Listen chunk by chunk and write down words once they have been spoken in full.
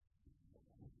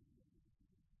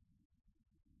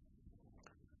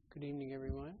Good evening,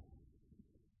 everyone.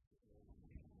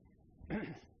 I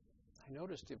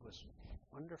noticed it was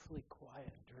wonderfully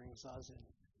quiet during Zazen.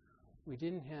 We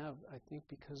didn't have, I think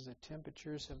because the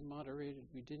temperatures have moderated,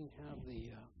 we didn't have the,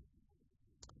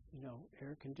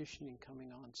 air conditioning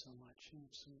coming on so much. And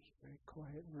so it was a very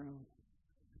quiet room.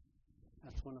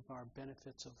 That's one of our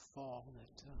benefits of fall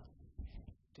that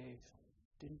Dave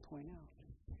didn't point out.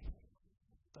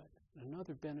 But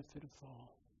another benefit of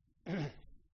fall.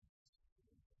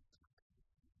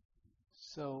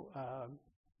 So I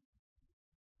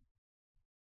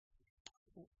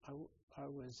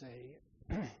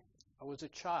was a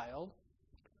child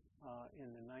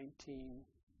in the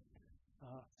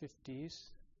 1950s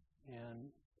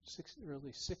and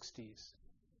early 60s,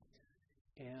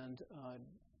 and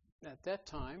at that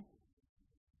time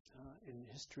in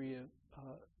the history of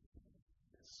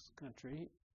this country,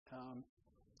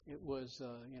 it was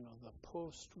the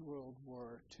post-World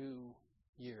War II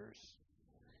years.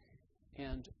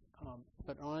 And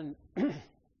but on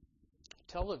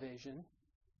television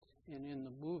and in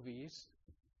the movies,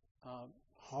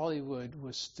 Hollywood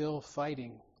was still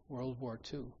fighting World War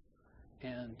II,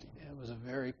 and it was a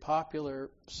very popular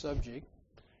subject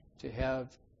to have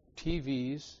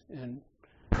TVs and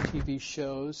TV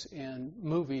shows and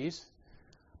movies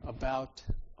about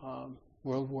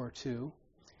World War II.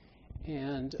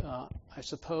 And I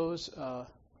suppose,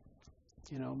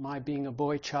 my being a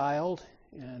boy child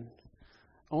and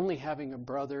only having a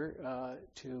brother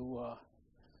who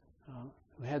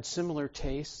had similar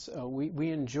tastes, we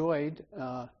enjoyed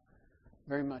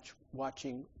very much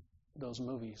watching those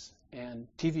movies and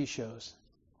TV shows.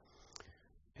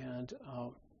 And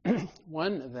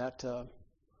one that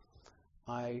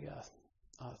I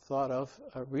thought of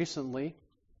recently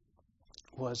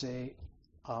was a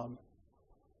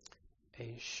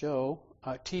show.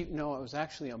 It was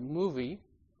actually a movie.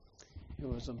 It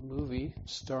was a movie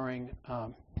starring,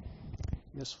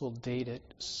 this will date it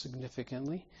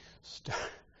significantly,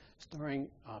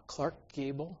 starring Clark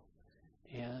Gable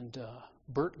and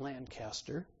Burt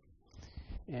Lancaster,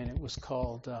 and it was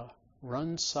called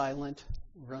Run Silent,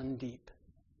 Run Deep.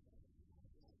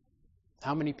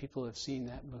 How many people have seen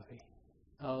that movie?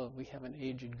 Oh, we have an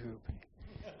aged group.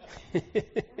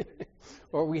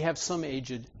 Or we have some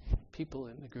aged people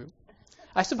in the group.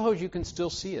 I suppose you can still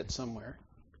see it somewhere,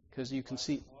 because you can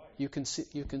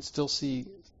still see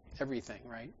everything,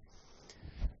 right?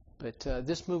 But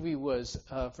this movie was,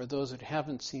 for those that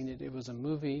haven't seen it, it was a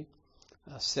movie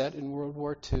set in World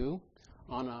War II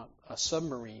on a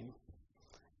submarine.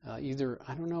 Either,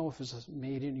 I don't know if it was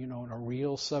made in, in a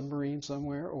real submarine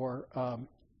somewhere, or, on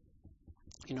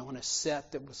a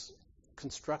set that was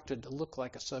constructed to look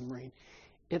like a submarine.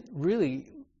 It really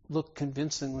looked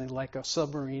convincingly like a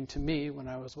submarine to me when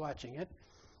I was watching it.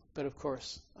 But of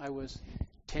course, I was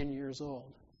 10 years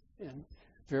old and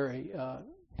very,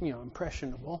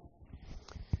 impressionable.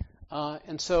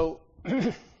 And so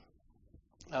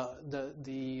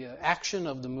the action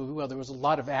of the movie, well, there was a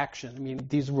lot of action. I mean,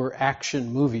 these were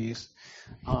action movies.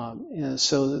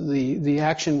 So the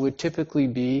action would typically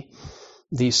be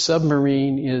the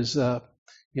submarine is,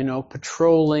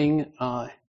 patrolling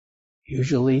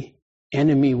usually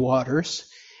enemy waters,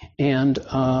 and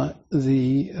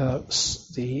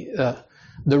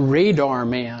the radar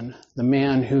man, the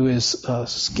man who is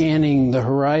scanning the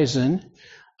horizon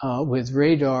with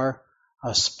radar,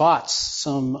 spots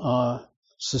some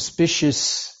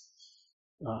suspicious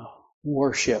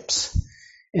warships,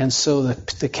 and so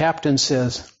the captain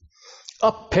says,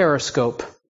 "Up periscope,"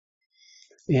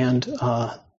 and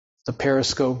the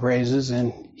periscope raises,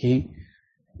 and he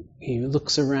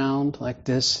looks around like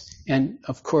this, and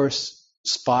of course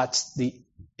spots the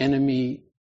enemy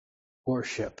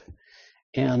warship.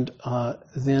 And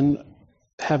then,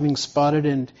 having spotted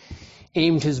and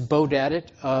aimed his boat at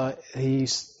it, he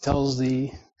tells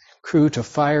the crew to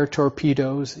fire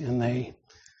torpedoes, and they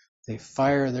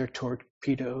fire their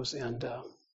torpedoes, and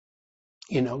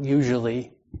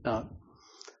usually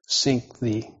sink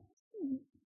the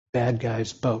bad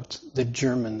guys' boats. The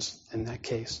Germans, in that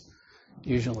case,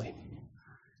 usually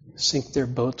sink their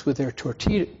boats with their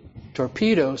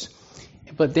torpedoes.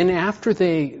 But then after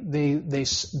they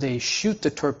shoot the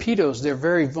torpedoes, they're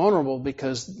very vulnerable,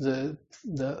 because the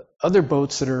other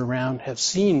boats that are around have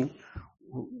seen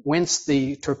whence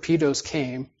the torpedoes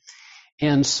came,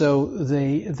 and so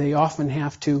they often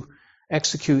have to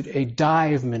execute a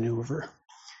dive maneuver.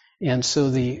 And so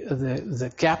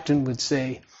the captain would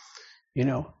say,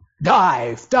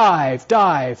 dive, dive,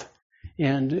 dive,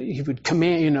 and he would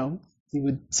command, he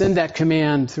would send that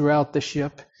command throughout the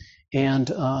ship, and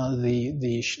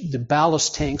the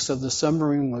ballast tanks of the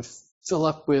submarine would fill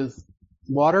up with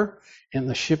water, and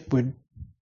the ship would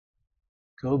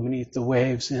go beneath the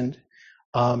waves. And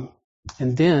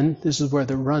then this is where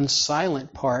the run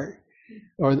silent part,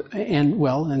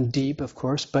 and deep, of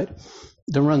course, but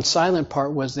the run silent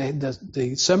part was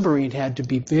the submarine had to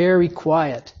be very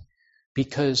quiet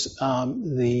because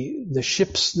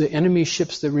the enemy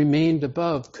ships that remained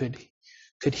above could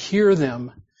hear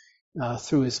them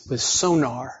with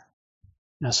sonar.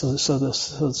 So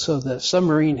the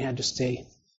submarine had to stay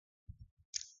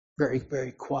very,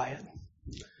 very quiet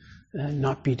and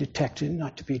not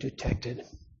to be detected.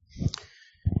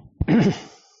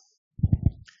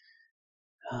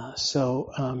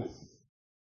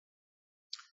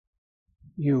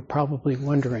 You're probably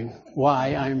wondering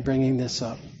why I'm bringing this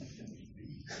up.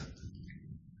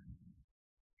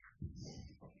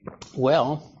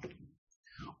 Well,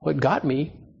 what got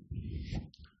me, do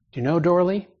you know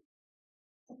Dorley?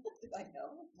 I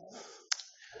know.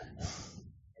 I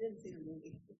didn't see the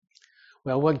movie.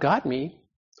 Well, what got me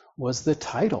was the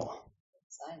title.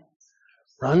 Silence.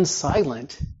 Run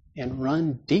silent and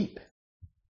run deep.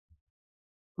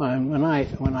 And I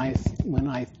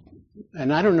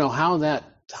don't know how that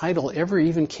title ever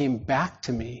even came back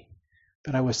to me,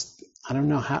 but I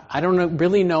don't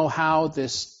really know how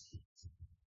this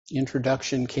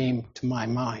introduction came to my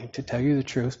mind, to tell you the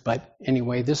truth. But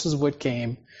anyway, this is what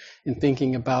came in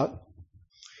thinking about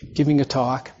giving a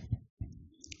talk.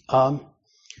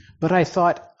 But I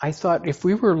thought if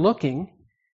we were looking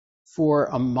for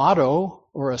a motto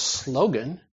or a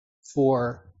slogan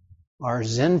for our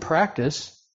Zen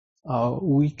practice,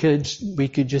 we could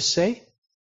just say,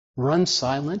 run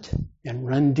silent and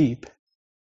run deep.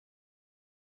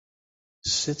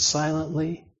 Sit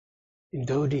silently and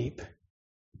go deep.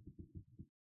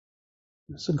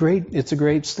 It's a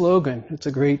great slogan. It's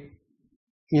a great,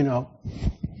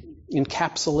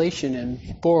 encapsulation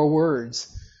in 4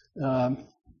 words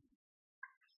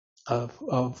of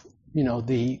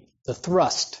the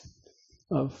thrust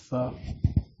of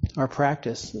our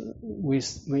practice. We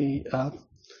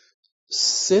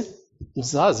sit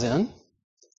zazen,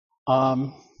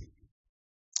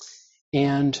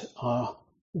 and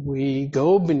we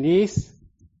go beneath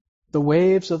the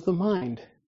waves of the mind.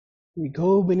 We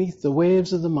go beneath the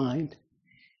waves of the mind,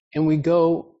 and we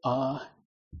go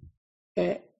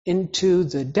into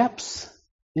the depths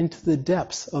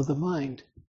of the mind,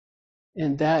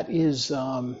 and that is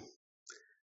kind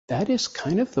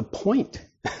of the point.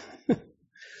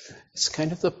 It's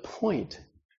kind of the point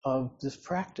of this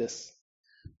practice,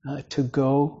 to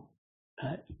go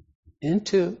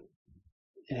into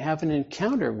and have an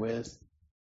encounter with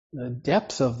the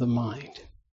depth of the mind.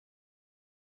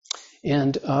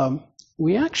 And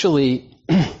we actually,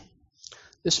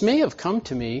 this may have come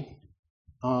to me,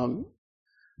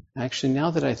 actually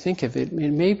now that I think of it,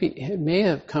 it may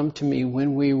have come to me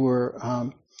when we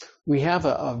have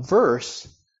a verse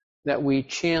that we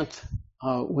chant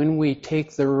when we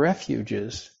take the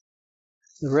refuges.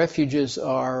 The refuges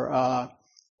are,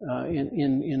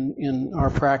 in our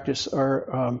practice,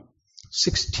 are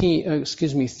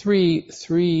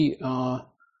 3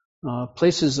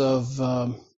 places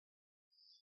of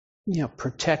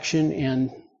protection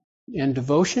and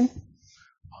devotion,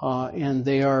 and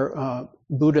they are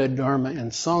Buddha, Dharma,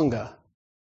 and Sangha.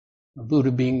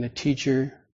 Buddha being the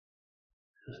teacher,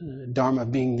 Dharma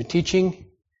being the teaching,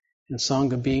 and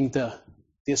Sangha being the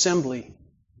assembly,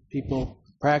 people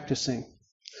practicing.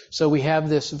 So we have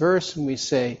this verse and we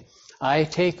say, I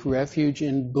take refuge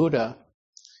in Buddha,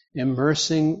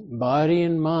 immersing body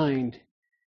and mind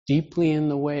deeply in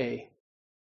the way,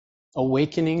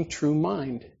 awakening true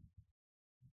mind.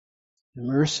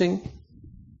 Immersing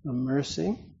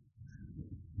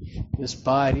this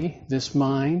body, this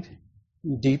mind,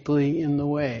 deeply in the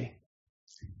way,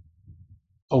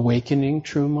 awakening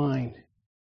true mind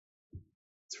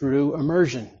through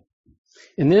immersion.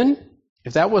 And then,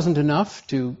 if that wasn't enough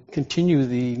to continue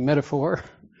the metaphor,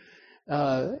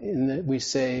 we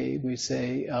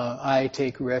say, I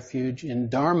take refuge in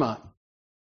Dharma,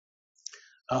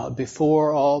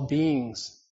 before all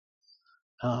beings,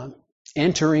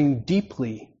 entering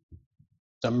deeply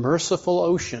the merciful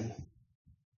ocean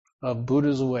of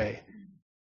Buddha's way.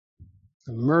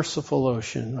 The merciful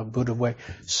ocean of Buddha's way.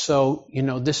 So,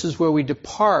 this is where we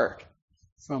depart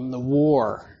from the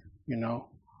war.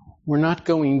 We're not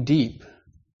going deep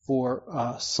for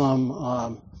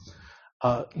some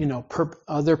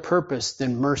other purpose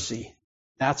than mercy.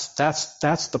 That's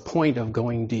the point of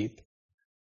going deep.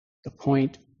 The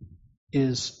point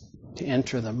is to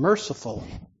enter the merciful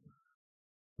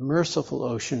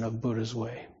ocean of Buddha's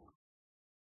way.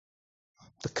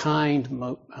 The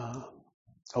kind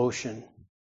ocean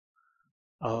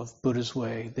of Buddha's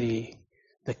way,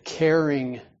 the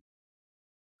caring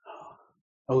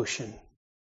ocean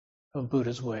of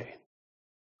Buddha's way.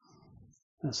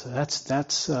 And so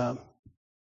that's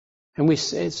and we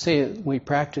say we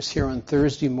practice here on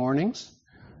Thursday mornings,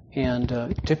 and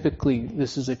typically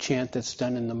this is a chant that's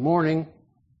done in the morning.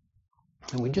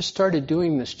 And we just started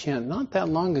doing this chant not that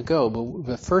long ago, but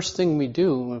the first thing we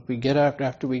do if we get up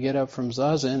after we get up from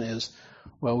Zazen is,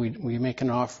 well, we make an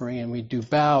offering and we do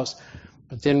bows,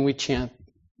 but then we chant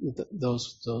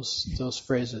those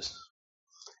phrases.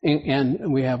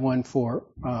 And we have one for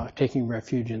taking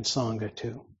refuge in Sangha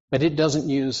too. But it doesn't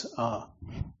use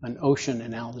an ocean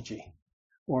analogy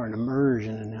or an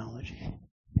immersion analogy.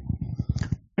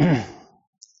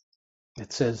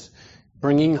 It says,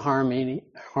 bringing harmony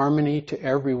to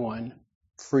everyone,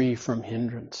 free from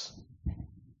hindrance.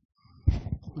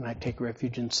 When I take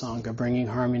refuge in Sangha, bringing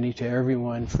harmony to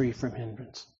everyone, free from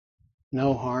hindrance.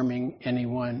 No harming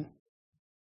anyone.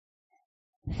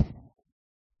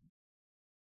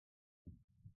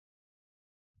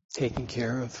 Taking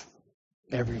care of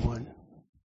everyone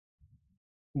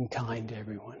and kind to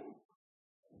everyone.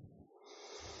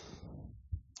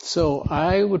 So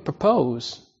I would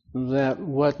propose that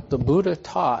what the Buddha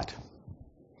taught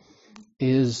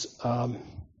is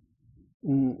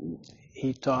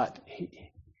he taught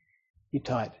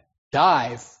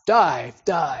dive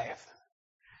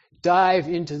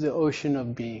into the ocean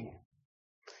of being.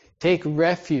 Take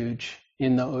refuge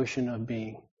in the ocean of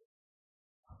being.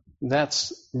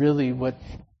 That's really what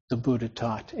the Buddha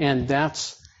taught, and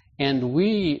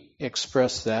we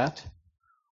express that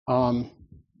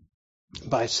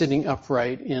by sitting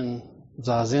upright in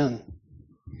Zazen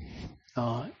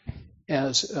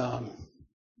as an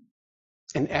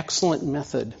excellent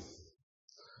method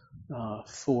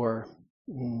for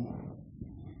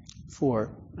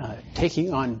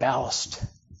taking on ballast,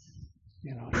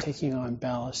 taking on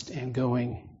ballast and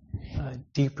going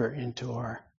deeper into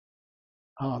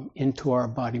our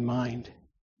body mind.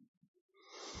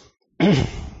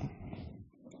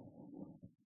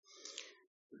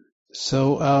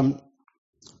 So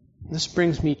this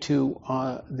brings me to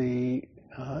the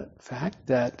fact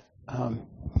that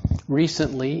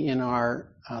recently in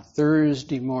our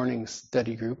Thursday morning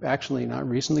study group, actually not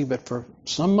recently, but for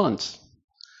some months,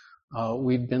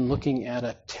 we've been looking at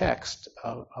a text,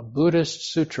 a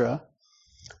Buddhist sutra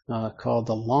called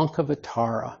the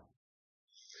Lankavatara.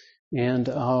 And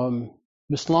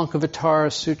this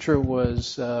Lankavatara Sutra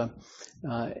was,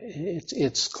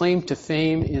 its claim to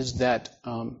fame is that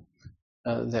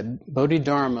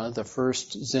Bodhidharma, the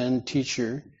first Zen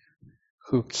teacher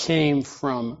who came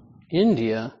from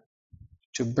India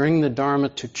to bring the Dharma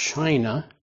to China,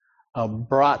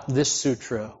 brought this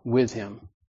sutra with him.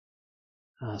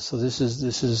 So this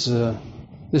is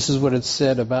what it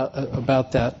said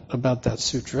about that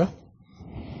sutra,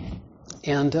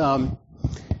 and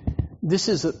this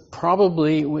is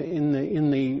probably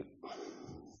in the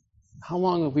how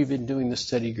long have we been doing the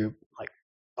study group? Like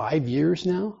 5 years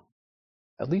now?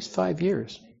 At least 5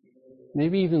 years,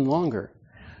 maybe even longer.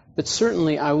 But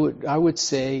certainly, I would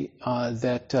say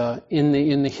that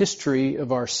in the history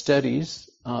of our studies,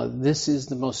 this is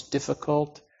the most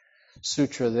difficult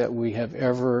sutra that we have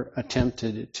ever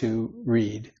attempted to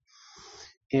read.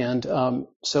 And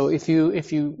so, if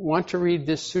you want to read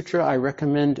this sutra, I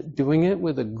recommend doing it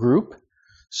with a group,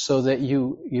 so that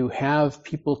you have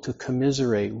people to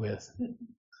commiserate with,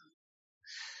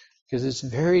 because it's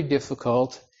very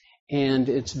difficult. And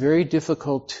it's very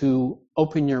difficult to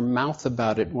open your mouth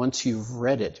about it once you've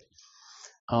read it.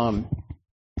 And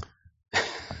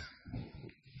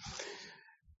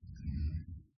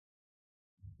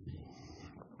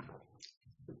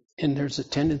there's a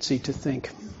tendency to think,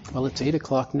 well, it's 8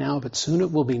 o'clock now, but soon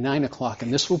it will be 9 o'clock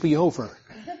and this will be over.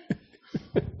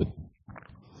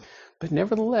 But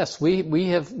nevertheless, we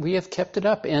have kept it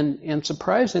up, and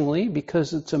surprisingly,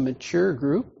 because it's a mature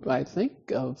group, I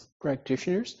think, of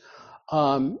practitioners,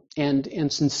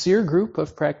 and sincere group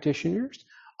of practitioners,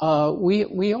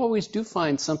 we always do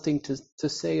find something to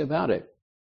say about it.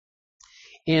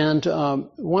 And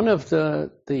one of the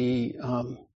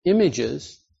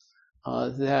images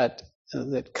that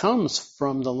comes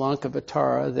from the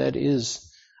Lankavatara that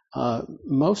is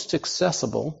most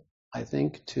accessible, I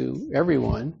think, to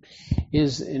everyone,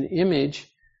 is an image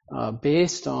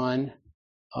based on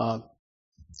an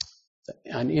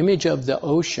image of the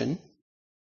ocean,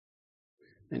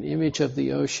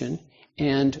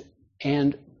 and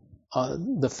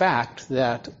the fact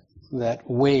that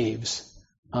waves,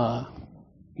 I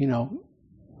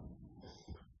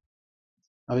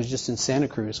was just in Santa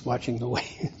Cruz watching the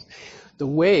waves. The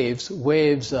waves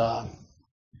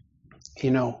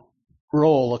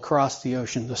roll across the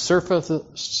ocean. The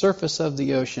surface of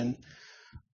the ocean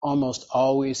almost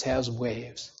always has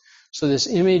waves. So this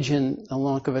image in the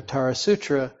Lankavatara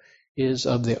Sutra is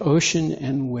of the ocean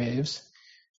and waves.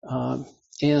 The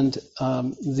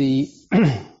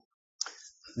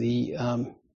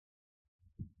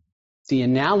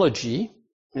analogy,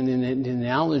 and the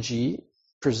analogy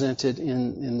presented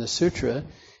in the sutra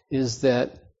is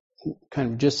that,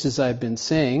 kind of just as I've been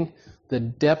saying, the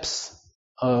depths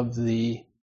of the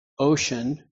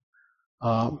ocean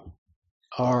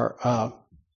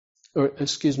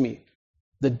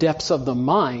the depths of the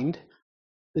mind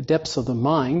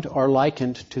are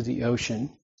likened to the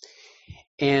ocean,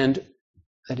 and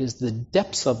that is, the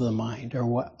depths of the mind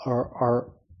are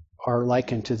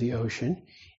likened to the ocean,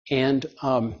 and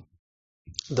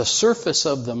the surface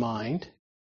of the mind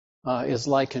is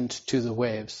likened to the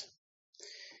waves.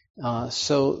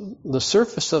 So the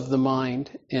surface of the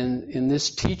mind in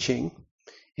this teaching,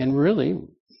 and really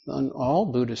on all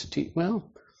Buddhist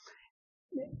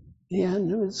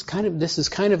this is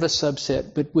kind of a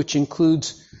subset, but which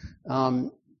includes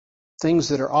things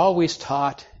that are always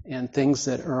taught and things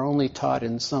that are only taught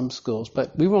in some schools.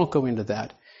 But we won't go into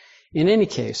that. In any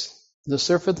case, the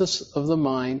surface of the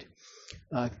mind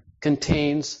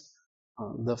contains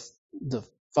the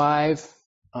five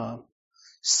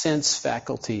sense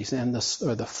faculties and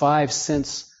the five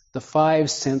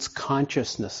sense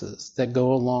consciousnesses that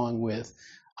go along with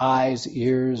eyes,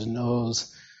 ears,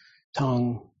 nose,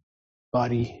 tongue,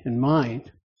 body, and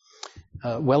mind.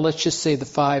 Let's just say the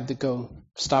five that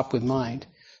stop with mind.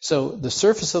 So the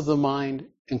surface of the mind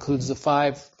includes the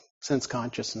five sense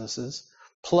consciousnesses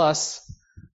plus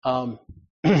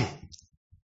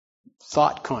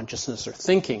thought consciousness or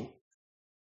thinking.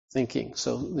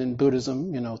 So in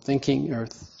Buddhism, thinking or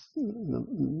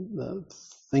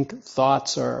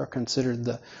thoughts are considered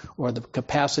the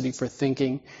capacity for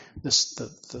thinking. The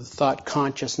thought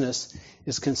consciousness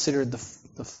is considered the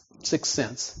sixth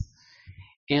sense.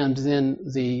 And then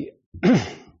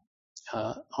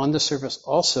on the surface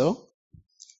also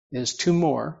is two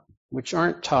more, which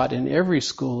aren't taught in every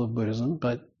school of Buddhism,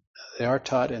 but they are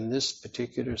taught in this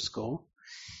particular school,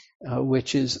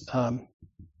 which is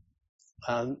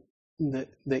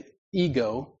the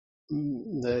ego,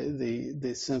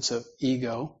 the sense of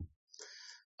ego,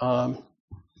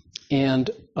 and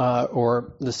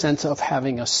or the sense of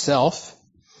having a self,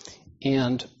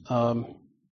 and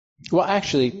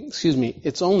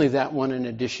it's only that one in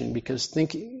addition, because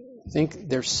think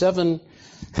there's seven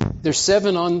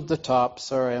on the top.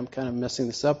 Sorry, I'm kind of messing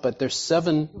this up, but there's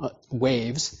 7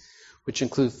 waves, which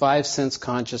include 5 sense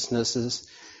consciousnesses,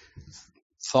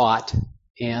 thought,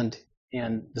 and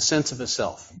the sense of a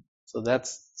self. So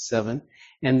that's 7.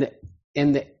 And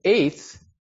the 8th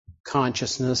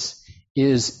consciousness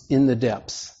is in the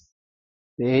depths.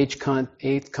 The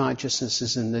 8th consciousness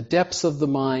is in the depths of the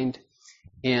mind,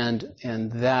 and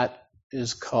that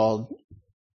is called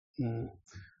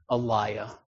alaya.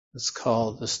 It's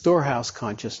called the storehouse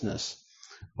consciousness,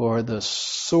 or the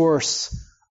source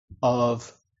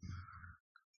of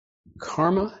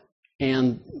karma,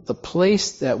 and the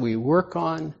place that we work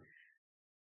on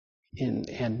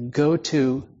and go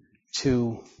to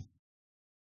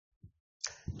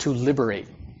liberate.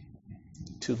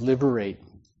 To liberate.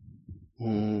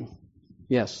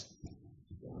 Yes.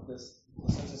 This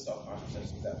sense of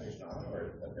self-consciousness, is that based on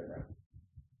or is that different?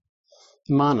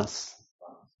 Manas.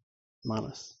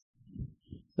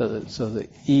 So the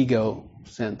ego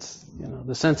sense,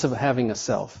 the sense of having a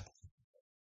self.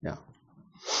 Yeah.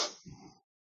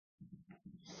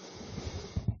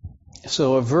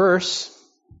 So a verse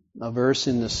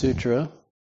in the sutra.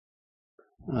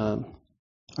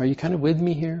 Are you kind of with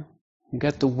me here? You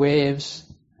got the waves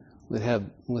that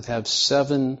have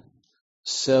seven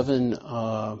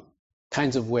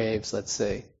kinds of waves. Let's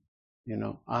say,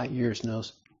 eye, ears,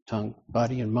 nose, tongue,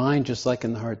 body, and mind, just like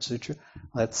in the Heart Sutra.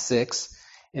 That's 6,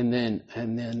 and then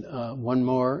one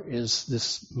more is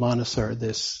this manasar,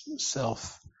 this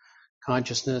self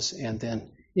consciousness, and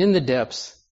then in the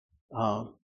depths,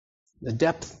 the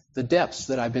depths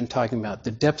that I've been talking about,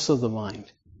 the depths of the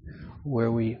mind,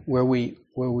 where we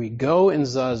go in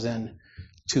zazen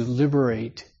to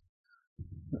liberate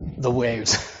the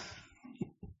waves.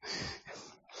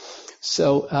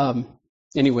 So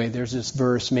anyway, there's this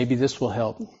verse. Maybe this will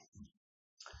help.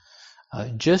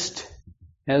 Just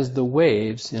as the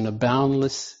waves in a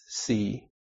boundless sea,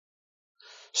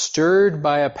 stirred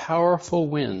by a powerful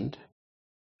wind,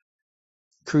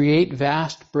 create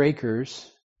vast breakers,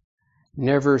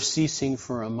 never ceasing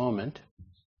for a moment,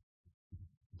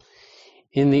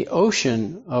 in the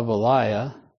ocean of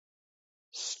alaya,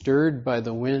 stirred by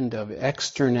the wind of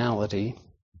externality,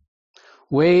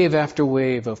 wave after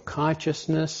wave of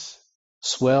consciousness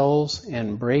swells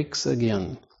and breaks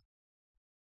again.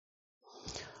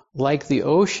 Like the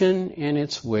ocean and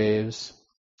its waves,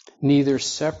 neither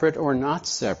separate or not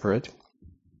separate,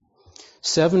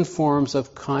 7 forms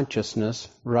of consciousness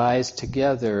rise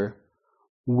together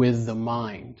with the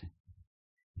mind.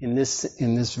 In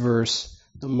this verse,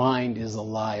 the mind is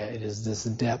alaya. It is this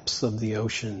depths of the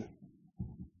ocean.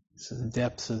 It's the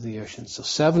depths of the ocean. So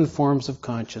 7 forms of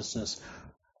consciousness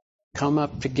come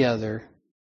up together,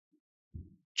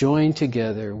 join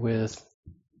together with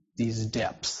these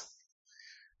depths.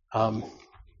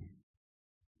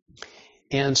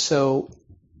 And so,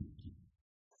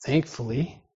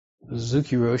 thankfully,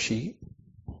 Suzuki Roshi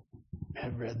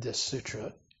had read this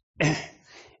sutra,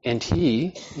 and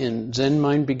he, in Zen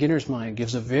Mind, Beginner's Mind,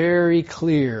 gives a very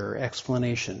clear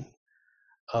explanation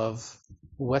of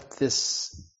what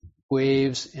this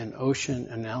waves and ocean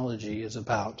analogy is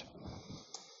about.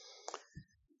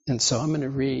 And so I'm going to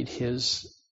read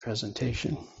his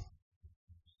presentation.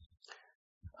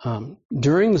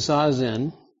 During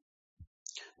Zazen,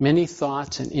 many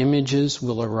thoughts and images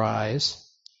will arise,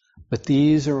 but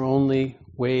these are only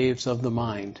waves of the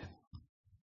mind.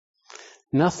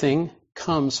 Nothing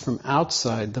comes from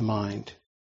outside the mind.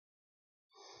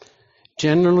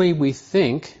 Generally, we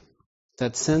think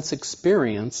that sense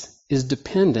experience is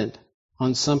dependent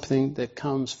on something that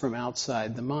comes from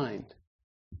outside the mind.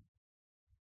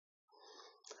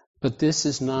 But this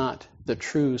is not the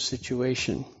true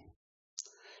situation.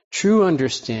 True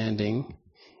understanding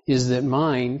is that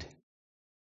mind,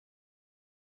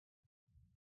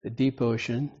 the deep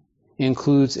ocean,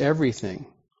 includes everything.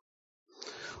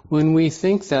 When we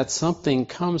think that something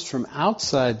comes from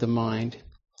outside the mind,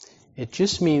 it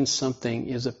just means something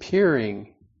is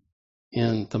appearing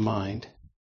in the mind.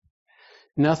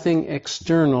 Nothing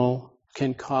external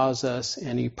can cause us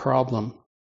any problem.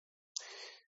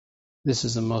 This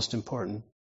is the most important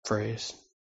phrase.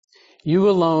 You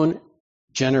alone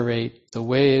generate the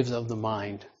waves of the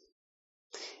mind.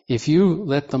 If you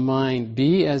let the mind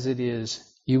be as it is,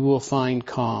 you will find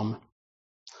calm.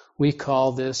 We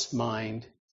call this mind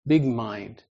big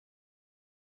mind.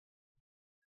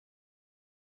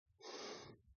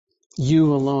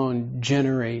 You alone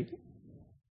generate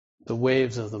the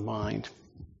waves of the mind.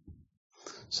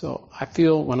 So I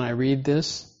feel when I read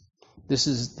this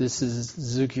is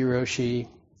Suzuki Roshi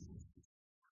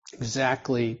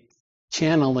exactly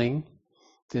channeling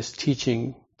this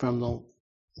teaching from the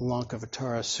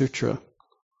Lankavatara Sutra.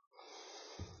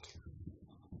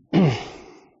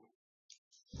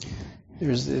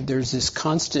 There's this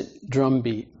constant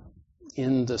drumbeat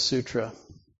in the sutra.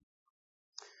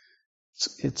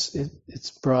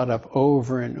 It's brought up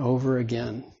over and over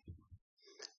again,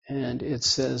 and it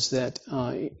says that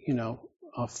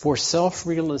for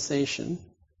self-realization,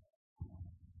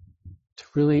 to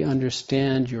really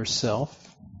understand yourself,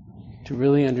 to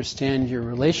really understand your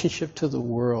relationship to the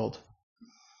world,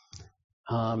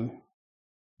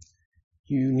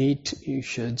 you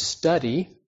should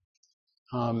study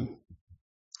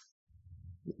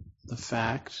the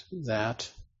fact that,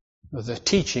 or the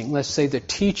teaching, let's say the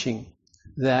teaching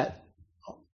that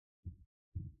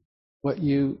what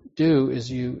you do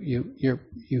is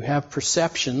you have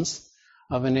perceptions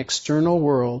of an external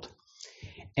world,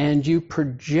 and you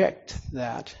project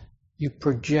that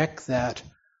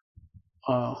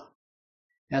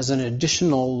as an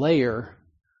additional layer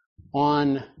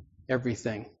on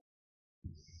everything.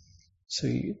 So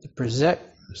the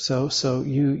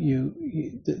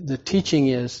teaching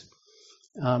is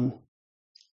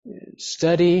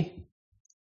study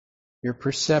your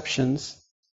perceptions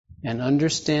and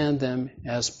understand them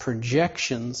as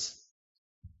projections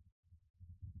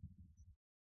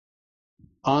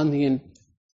on the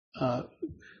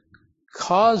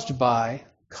caused by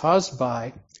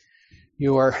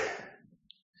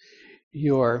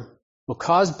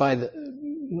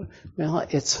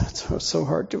it's so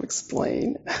hard to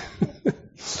explain.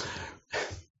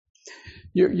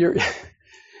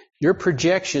 Your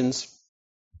projections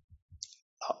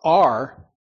are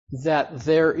that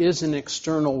there is an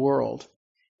external world,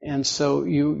 and so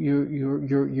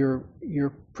you're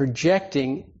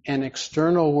projecting an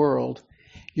external world.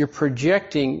 You're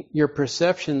projecting your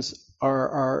perceptions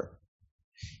are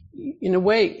in a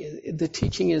way. The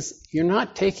teaching is you're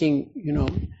not taking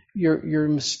your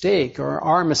mistake, or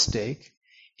our mistake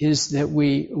is that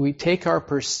we take our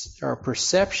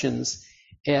perceptions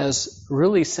as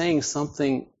really saying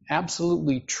something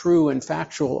absolutely true and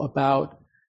factual about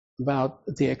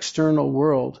the external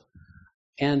world,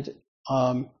 and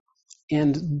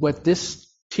what this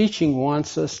teaching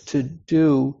wants us to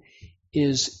do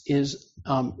is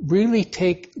really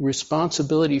take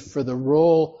responsibility for the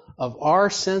role of our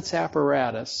sense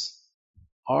apparatus,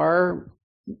 our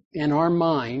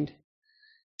mind,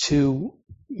 to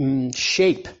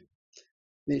shape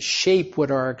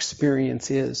what our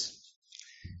experience is.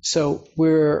 So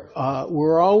we're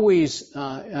always,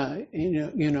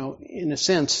 in a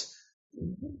sense,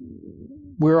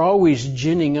 we're always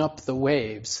ginning up the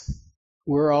waves.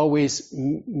 We're always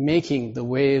making the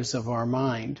waves of our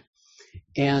mind,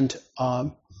 and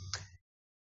our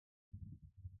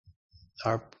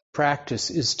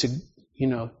practice is to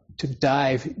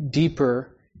dive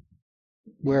deeper,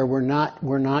 where we're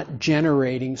not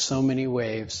generating so many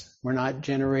waves. We're not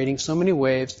generating so many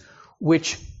waves,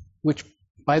 which,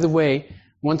 by the way,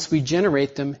 once we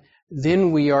generate them,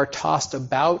 then we are tossed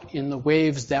about in the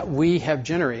waves that we have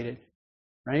generated,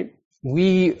 right?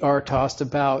 We are tossed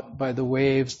about by the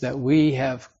waves that we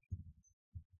have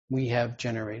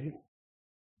generated.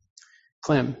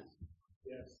 Clem.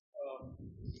 Yes.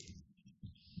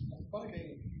 I'm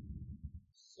finding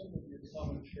some of your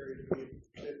commentary to be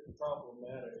a bit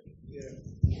problematic.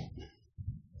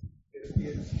 If the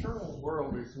external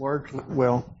world is largely,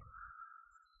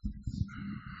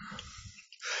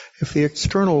 if the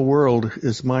external world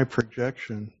is my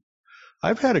projection,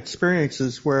 I've had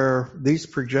experiences where these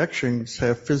projections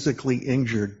have physically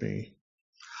injured me.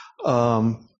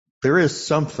 There is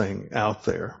something out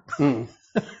there.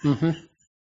 Mm-hmm.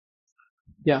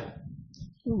 Yeah,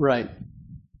 right.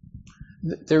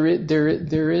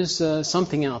 There is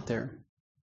something out there,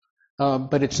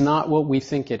 but it's not what we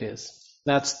think it is.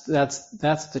 That's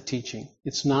the teaching.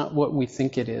 It's not what we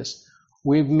think it is.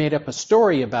 We've made up a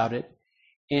story about it,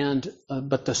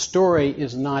 but the story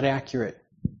is not accurate.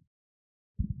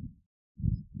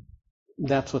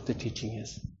 That's what the teaching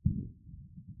is.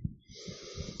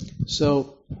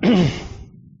 So,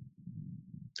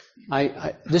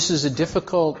 this is a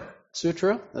difficult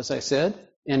sutra, as I said,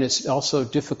 and it's also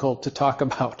difficult to talk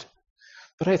about.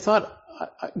 But I thought,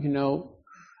 I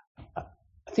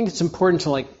think it's important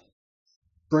to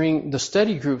bring the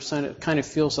study group. Kind of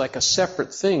feels like a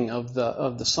separate thing of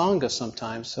the Sangha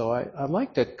sometimes. So I'd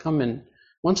like to come in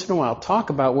once in a while, talk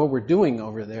about what we're doing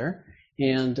over there,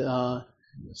 and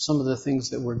some of the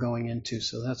things that we're going into.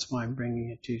 So that's why I'm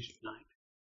bringing it to you tonight.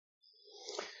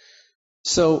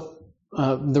 So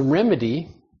the remedy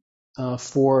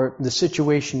for the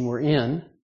situation we're in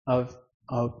of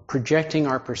projecting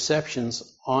our perceptions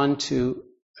onto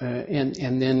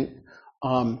and then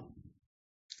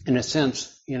in a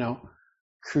sense,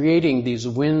 creating these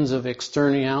winds of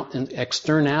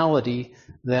externality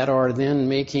that are then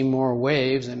making more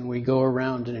waves, and we go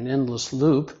around in an endless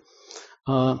loop.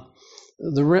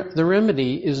 The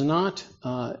remedy is not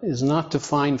to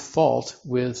find fault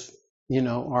with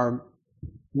our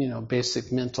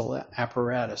basic mental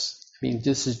apparatus. I mean,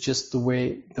 this is just the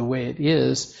way it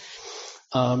is.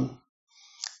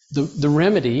 The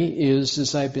remedy is,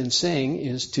 as I've been saying,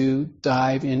 is to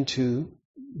dive into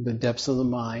the depths of the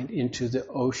mind, into the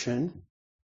ocean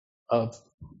of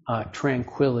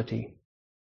tranquility.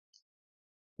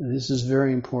 This is a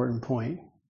very important point.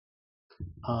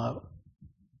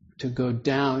 To go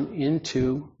down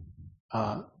into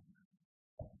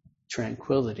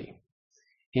tranquility.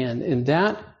 And in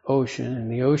that ocean, in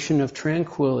the ocean of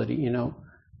tranquility,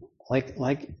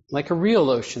 like a real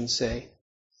ocean, say,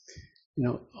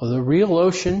 the real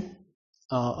ocean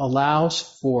allows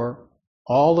for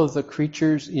all of the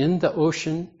creatures in the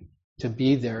ocean to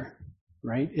be there,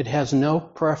 right? It has no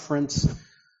preference.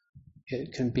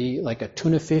 It can be like a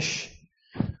tuna fish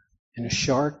and a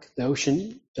shark. The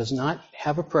ocean does not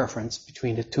have a preference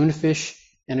between a tuna fish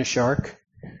and a shark.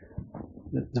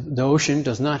 The ocean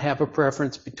does not have a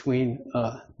preference between,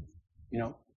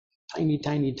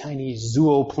 tiny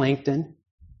zooplankton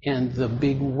and the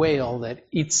big whale that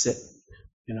eats it.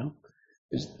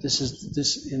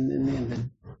 This in the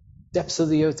depths of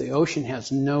the earth. The ocean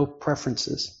has no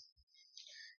preferences.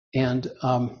 And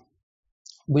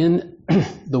when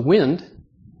the wind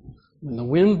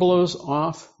blows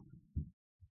off,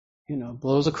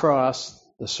 blows across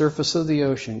the surface of the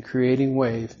ocean, creating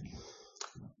wave,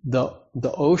 the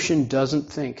ocean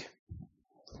doesn't think,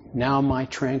 now my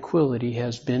tranquility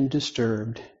has been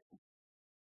disturbed.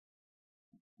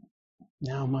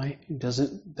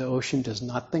 The ocean does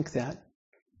not think that.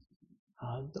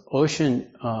 The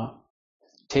ocean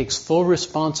takes full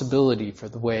responsibility for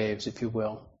the waves, if you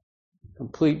will.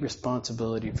 Complete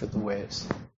responsibility for the waves.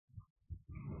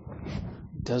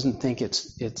 It doesn't think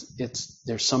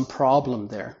there's some problem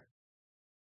there.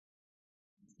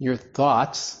 Your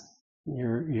thoughts,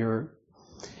 your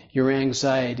your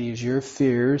anxieties, your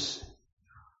fears,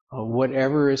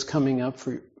 whatever is coming up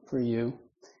for you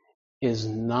is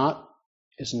not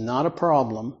a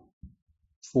problem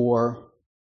for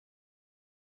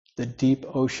the deep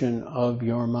ocean of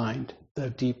your mind, the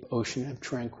deep ocean of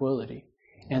tranquility.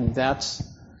 And that's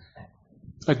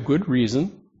a good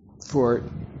reason for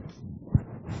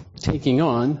taking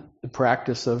on the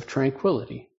practice of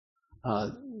tranquility.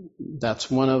 That's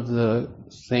one of the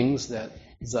things that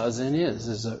Zazen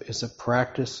is a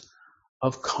practice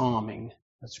of calming.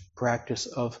 It's a practice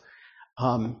of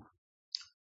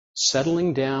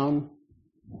settling down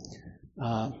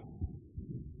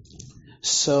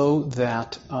so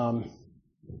that, well,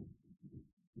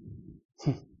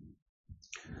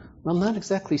 not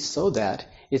exactly so that.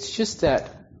 It's just that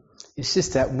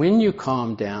when you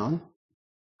calm down,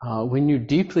 when you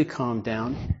deeply calm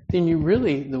down, then you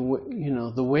really,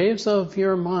 the waves of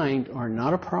your mind are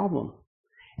not a problem.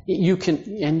 You can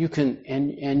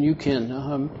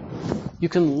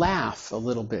laugh a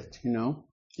little bit,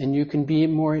 and you can be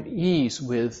more at ease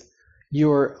with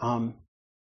your,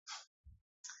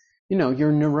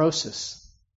 your neurosis,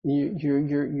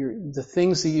 the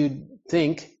things that you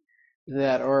think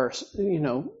that are,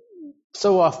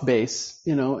 so off base,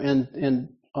 and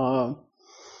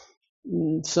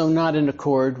so not in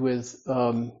accord with,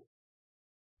 so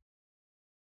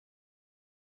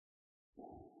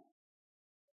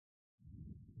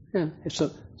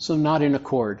not in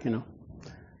accord,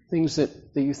 things that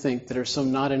you think that are so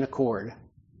not in accord.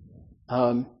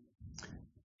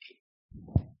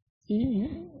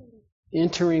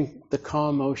 Entering the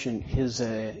calm ocean is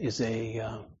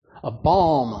a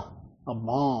balm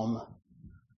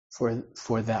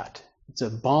for that. It's a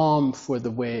balm for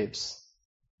the waves.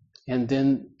 And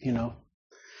then,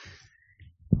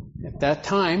 at that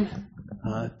time,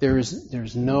 there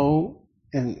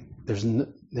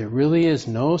really is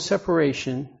no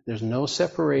separation. There's no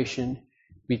separation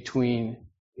between,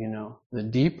 the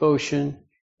deep ocean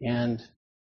and,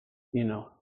 the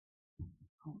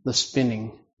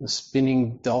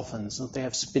spinning dolphins. Don't they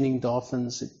have spinning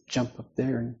dolphins that jump up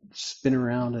there and spin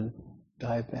around and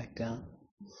dive back down?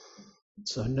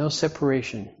 So no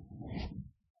separation.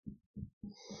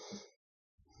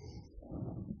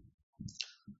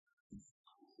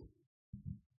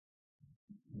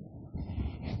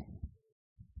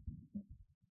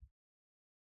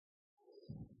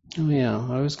 Oh yeah,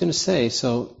 I was going to say,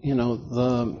 so,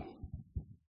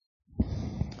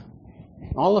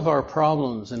 all of our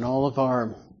problems and all of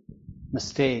our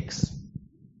mistakes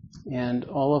and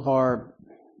all of our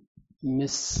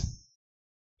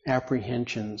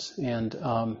misapprehensions and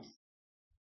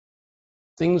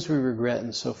things we regret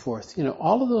and so forth,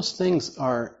 all of those things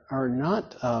are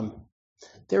not,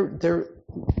 they're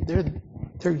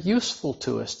useful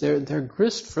to us. They're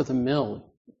grist for the mill.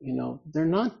 They're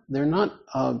not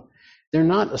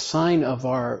a sign of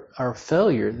our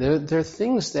failure. They're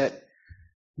things that,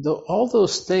 all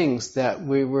those things that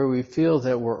where we feel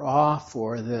that we're off,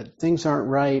 or that things aren't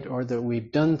right, or that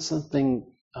we've done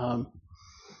something,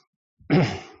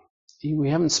 we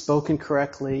haven't spoken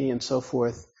correctly and so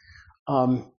forth.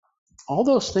 All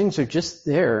those things are just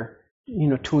there,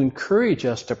 to encourage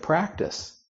us to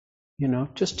practice,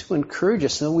 just to encourage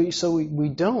us. So we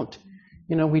don't.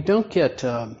 We don't get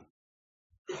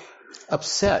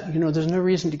upset. There's no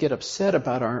reason to get upset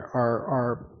about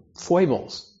our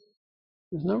foibles.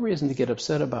 There's no reason to get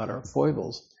upset about our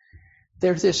foibles.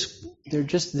 They're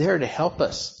just there to help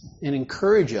us and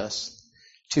encourage us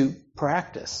to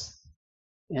practice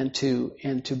and to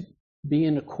be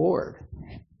in accord,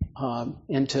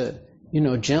 and to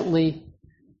gently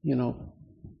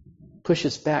push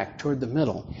us back toward the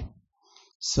middle.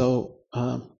 So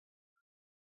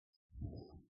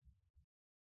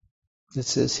it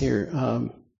says here,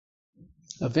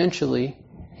 eventually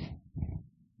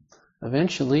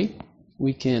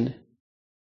we can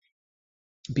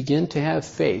begin to have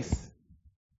faith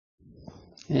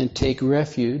and take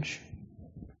refuge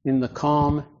in the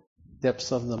calm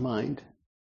depths of the mind.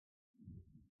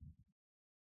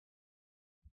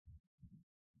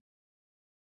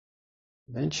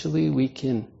 Eventually we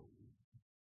can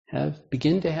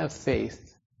begin to have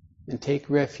faith and take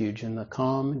refuge in the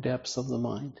calm depths of the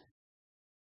mind.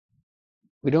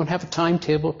 We don't have a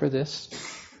timetable for this.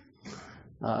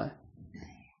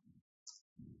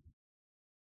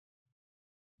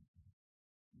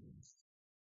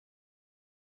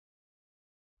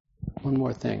 One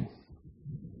more thing.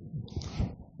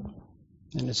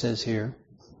 And it says here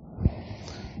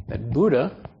that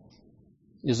Buddha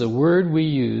is a word we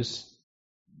use.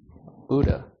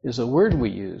 Buddha is a word we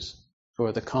use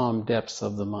for the calm depths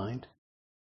of the mind.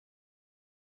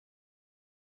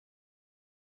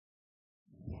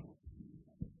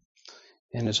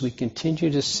 And as we continue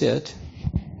to sit,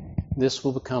 this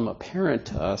will become apparent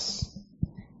to us,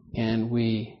 and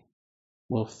we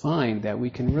will find that we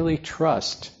can really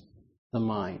trust the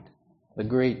mind, the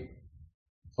great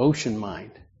ocean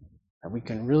mind, that we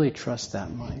can really trust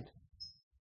that mind.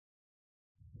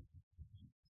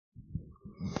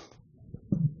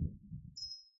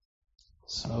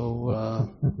 So,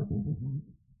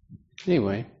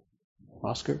 anyway,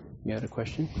 Oscar, you had a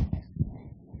question?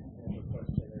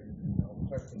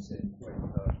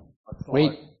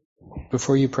 Wait,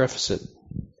 before you preface it.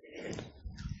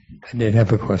 I did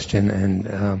have a question and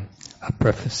a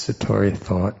prefacetory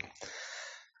thought.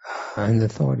 And the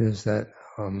thought is that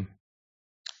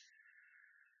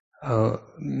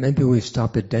maybe we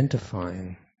stop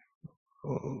identifying.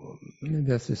 Maybe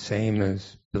that's the same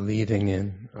as believing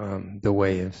in the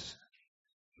waves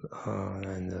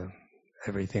and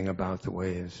everything about the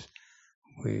waves.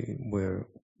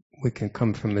 We can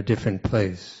come from a different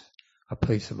place, a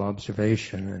place of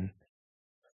observation, and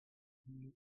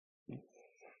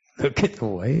look at the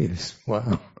waves.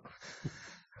 Wow.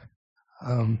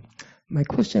 My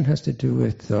question has to do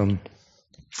with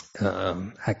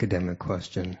academic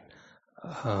question.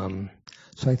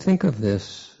 So I think of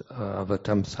this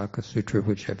Avatamsaka Sutra,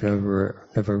 which I've never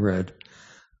read,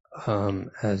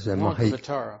 as a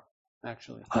Mahavitara,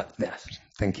 actually. Yes,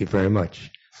 thank you very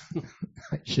much.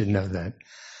 I should know that.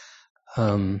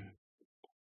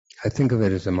 I think of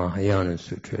it as a Mahayana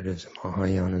Sutra. It is a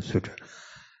Mahayana Sutra.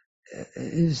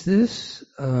 Is this,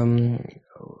 and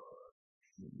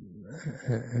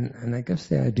I guess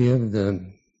the idea of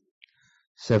the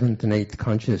seventh and eighth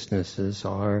consciousnesses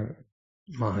are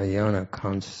Mahayana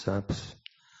concepts.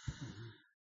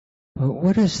 But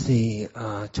what is to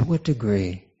what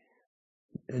degree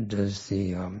does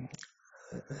the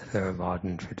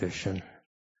Theravadan tradition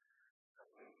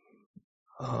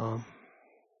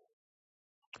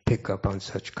pick up on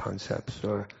such concepts?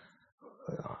 Or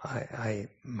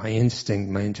my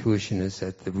instinct, my intuition is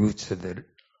that the roots of it,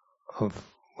 of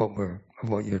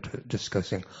what you're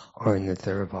discussing, are in the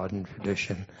Theravadan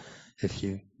tradition. If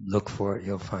you look for it,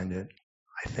 you'll find it,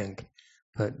 I think.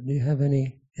 But do you have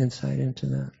any insight into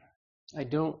that? I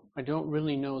don't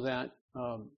really know that,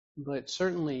 but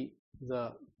certainly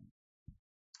the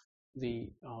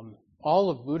all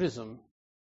of Buddhism,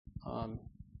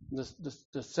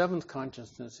 the seventh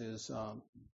consciousness is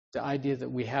the idea that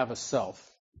we have a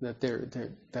self, that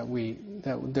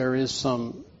there is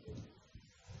some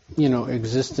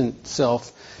existent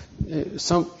self,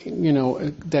 some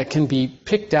that can be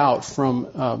picked out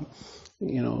from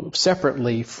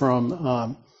separately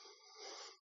from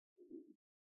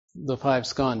the five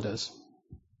skandhas.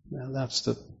 Now, that's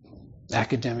the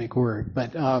academic word,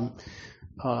 but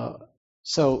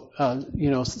so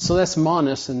that's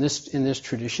manas in this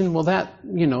tradition. Well, that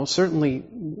certainly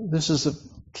this is a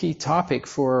key topic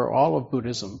for all of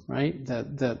Buddhism, right?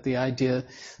 That the idea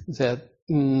that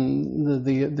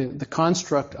the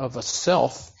construct of a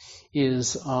self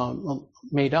is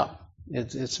made up.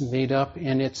 It's made up,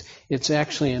 and it's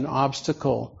actually an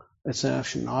obstacle. It's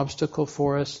actually an obstacle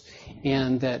for us,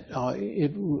 and that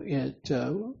it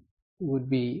would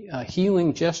be a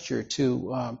healing gesture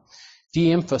to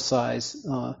de-emphasize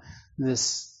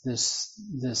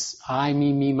this I,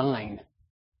 me, mine,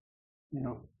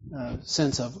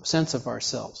 sense of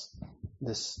ourselves,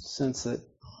 this sense that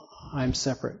I'm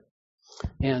separate,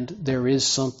 and there is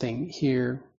something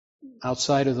here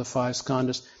outside of the five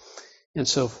skandhas, and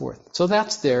so forth. So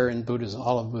that's there in Buddhism,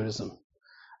 all of Buddhism.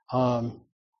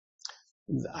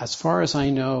 As far as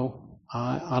I know,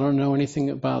 I don't know anything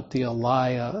about the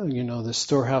alaya, the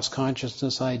storehouse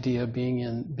consciousness idea being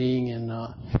in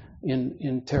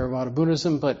Theravada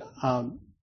Buddhism, but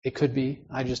it could be.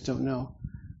 I just don't know.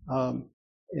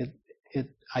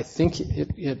 I think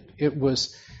it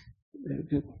was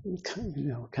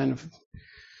kind of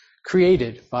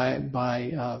created by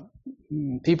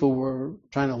people who were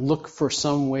trying to look for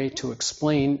some way to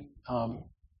explain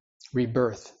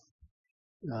rebirth.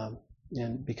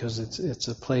 And because it's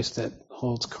a place that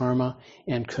holds karma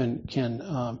and can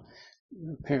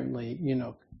apparently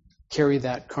carry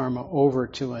that karma over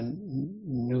to a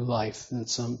new life, and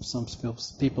some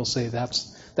people say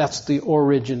that's the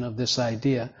origin of this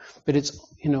idea. But it's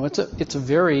a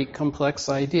very complex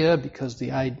idea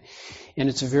and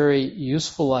it's a very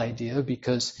useful idea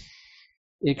because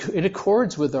it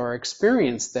accords with our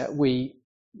experience that we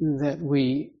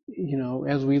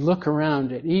as we look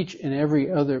around at each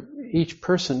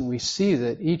person, we see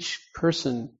that each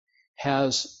person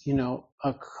has,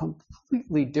 a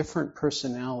completely different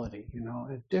personality,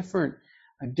 a different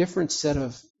set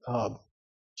of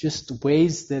just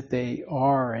ways that they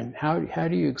are, and how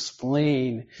do you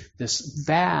explain this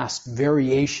vast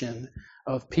variation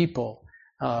of people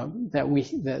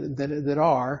that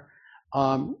are,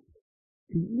 and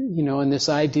this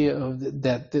idea of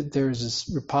that there's this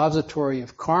repository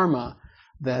of karma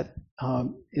that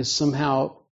is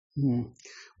somehow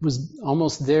was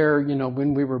almost there,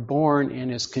 when we were born,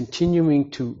 and is continuing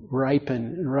to ripen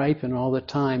and ripen all the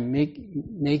time,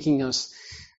 making us,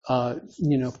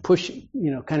 push,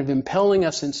 kind of impelling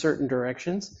us in certain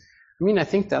directions. I mean, I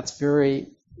think that's very,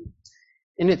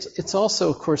 and it's also,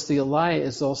 of course, the alaya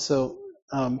is also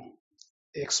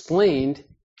explained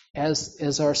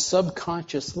as our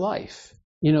subconscious life,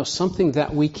 something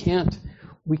that we can't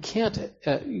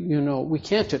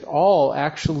at all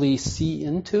actually see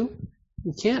into.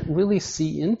 We can't really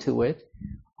see into it,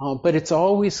 but it's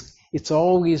always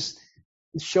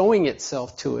showing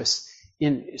itself to us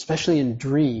especially in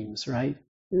dreams, right?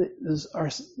 Our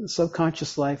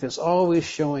subconscious life is always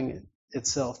showing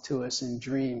itself to us in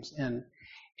dreams and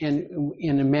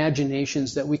in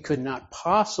imaginations that we could not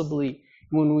possibly.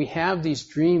 When we have these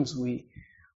dreams, we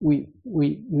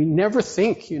never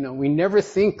think, we never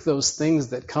think those things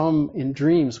that come in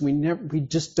dreams. We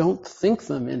just don't think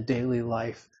them in daily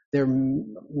life. They're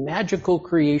magical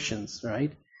creations,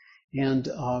 right? And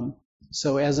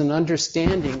so as an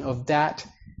understanding of that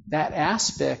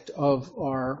aspect of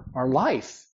our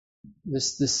life,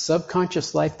 this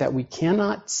subconscious life that we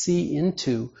cannot see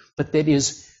into, but that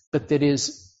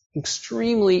is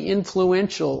extremely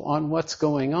influential on what's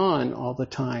going on all the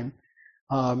time,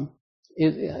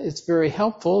 it's very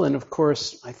helpful. And of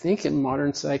course, I think in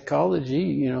modern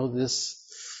psychology,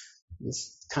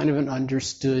 this kind of an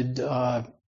understood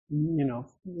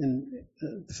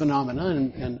phenomena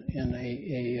and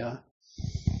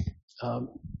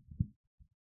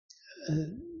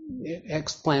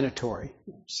explanatory.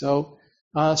 So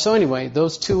anyway,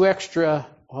 those two extra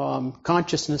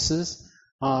consciousnesses,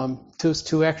 those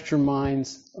two extra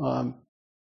minds,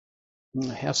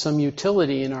 have some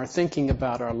utility in our thinking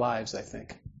about our lives, I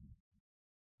think.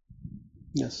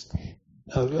 Yes.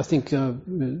 I think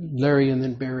Larry and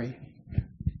then Barry.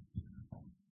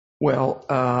 Well,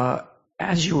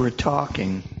 as you were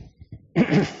talking,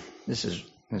 this is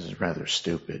rather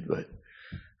stupid, but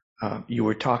you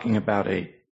were talking about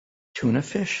a tuna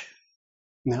fish?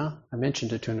 No, I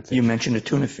mentioned a tuna fish. You mentioned a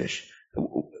tuna fish.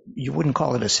 You wouldn't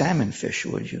call it a salmon fish,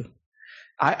 would you?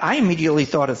 I immediately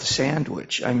thought of the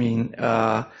sandwich. I mean,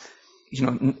 and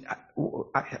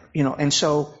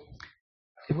so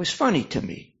it was funny to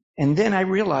me. And then I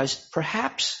realized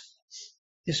perhaps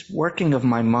this working of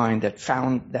my mind that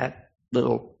found that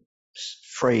little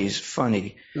phrase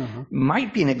funny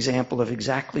might be an example of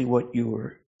exactly what you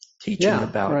were teaching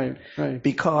about. Right.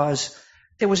 Because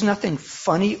there was nothing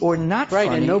funny or not funny.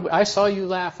 Right, and I saw you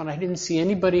laugh, and I didn't see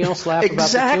anybody else laugh about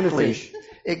the tuna fish.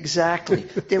 Exactly.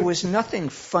 There was nothing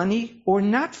funny or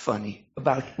not funny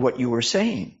about what you were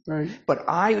saying. Right. But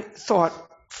I thought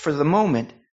for the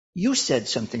moment you said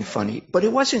something funny, but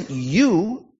it wasn't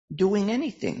you doing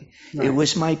anything. Right. It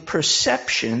was my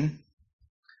perception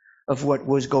of what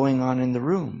was going on in the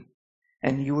room.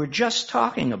 And you were just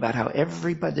talking about how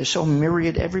they're so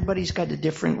myriad, everybody's got a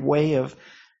different way of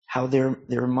how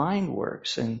their mind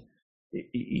works. And,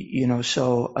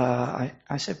 so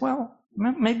I said, well,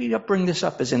 maybe I'll bring this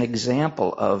up as an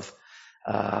example of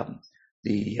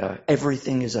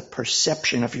everything is a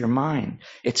perception of your mind.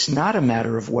 It's not a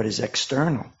matter of what is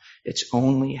external. It's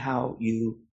only how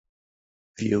you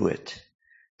view it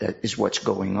that is what's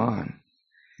going on.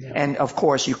 Yeah. And of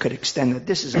course, you could extend that.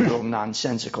 This is a little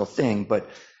nonsensical thing, but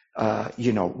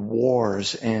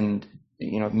wars and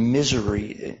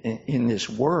misery in this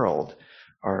world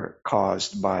are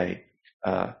caused by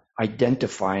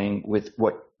identifying with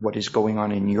what is going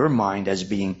on in your mind as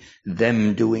being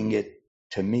them doing it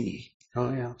to me.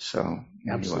 Oh yeah. So anyway,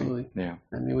 absolutely. Yeah.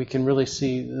 I mean, we can really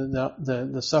see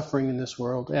the suffering in this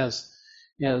world as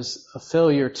a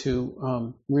failure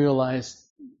to realize,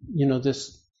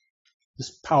 this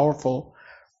powerful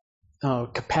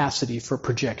capacity for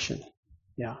projection.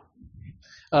 Yeah.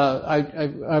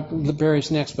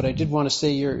 Barry's next, but I did want to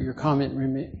say your comment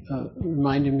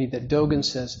reminded me that Dogen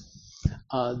says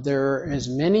there are as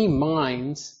many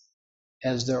minds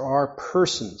as there are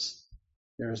persons.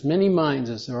 There are as many minds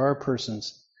as there are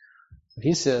persons. But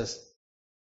he says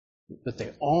that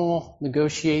they all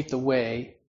negotiate the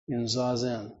way in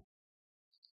Zazen.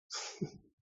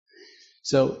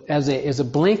 So as a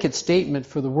blanket statement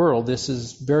for the world, this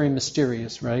is very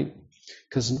mysterious, right?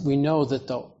 Because we know that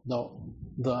the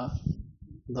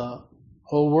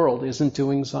whole world isn't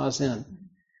doing Zazen.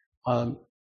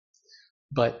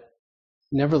 But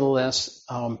nevertheless,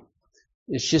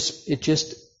 it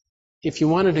just if you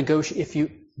want to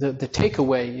negotiate, the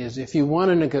takeaway is if you want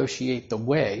to negotiate the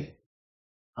way,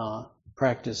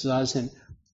 practice Zazen,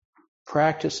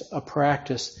 practice a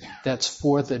practice that's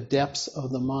for the depths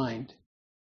of the mind.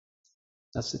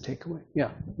 That's the takeaway.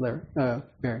 Yeah, Larry,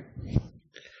 Barry.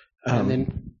 And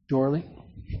then Dorley.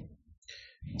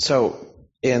 So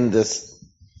in the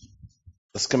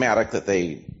schematic that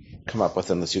they come up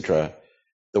with in the sutra,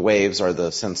 the waves are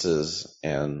the senses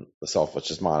and the self,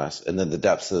 which is manas, and then the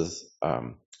depths is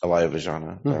alaya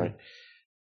vijnana. Mm-hmm. Right?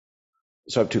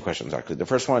 So I have two questions actually. The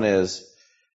first one is,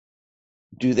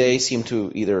 do they seem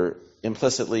to either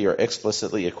implicitly or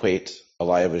explicitly equate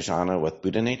alaya vijnana with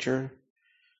Buddha nature?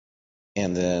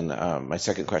 And then my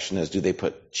second question is, do they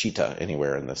put citta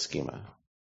anywhere in this schema?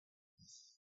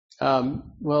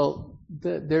 Well,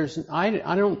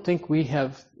 I don't think we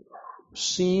have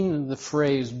seen the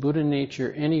phrase Buddha nature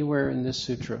anywhere in this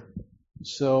sutra.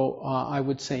 So I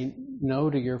would say no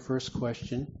to your first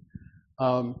question.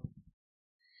 As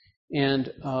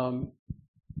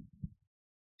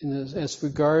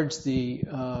regards the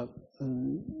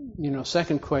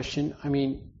second question, I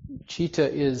mean, citta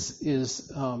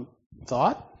is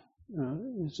thought.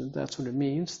 That's what it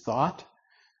means, thought.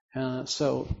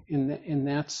 So in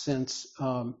that sense,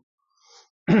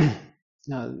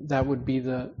 that would be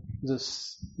the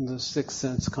sixth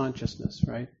sense consciousness,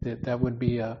 right? That would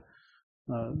be the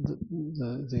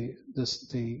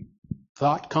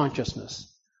thought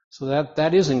consciousness. So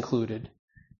that is included,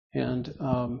 and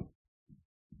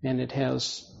it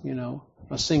has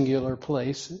a singular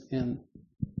place in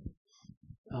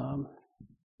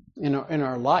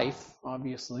our life.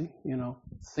 Obviously,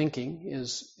 thinking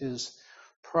is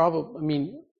probably. I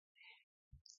mean,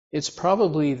 it's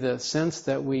probably the sense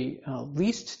that we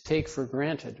least take for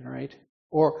granted, right?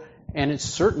 And it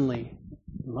certainly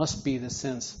must be the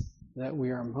sense that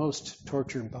we are most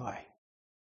tortured by,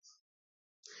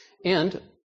 and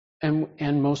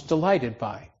most delighted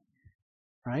by,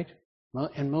 right?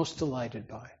 And most delighted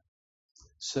by.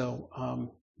 So,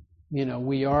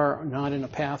 we are not in a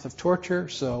path of torture.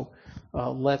 So,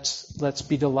 let's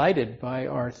be delighted by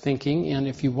our thinking. And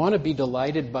if you want to be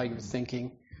delighted by your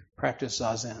thinking, practice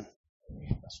Zazen.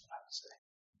 That's what I would say.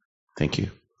 Thank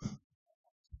you.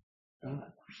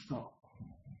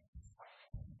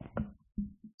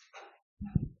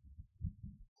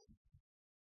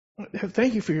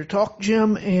 Thank you for your talk,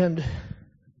 Jim. And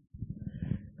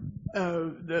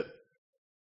the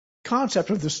concept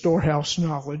of the storehouse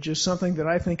knowledge is something that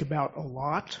I think about a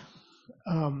lot.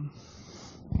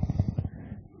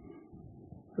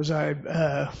 Because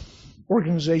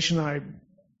organization I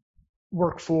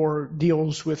work for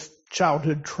deals with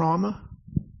childhood trauma.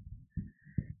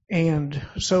 And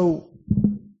so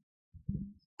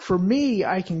for me,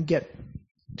 I can get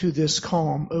to this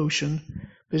calm ocean.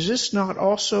 Is this not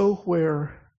also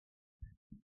where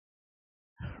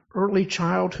early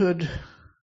childhood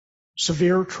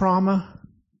severe trauma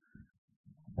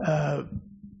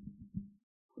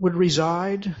would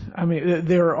reside? I mean,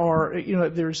 there are,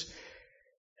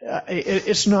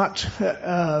 it's not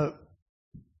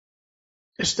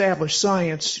established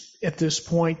science at this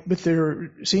point, but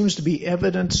there seems to be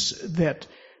evidence that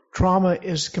trauma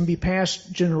can be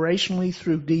passed generationally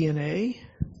through DNA.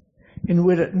 And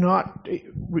would that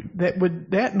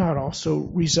not also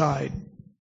reside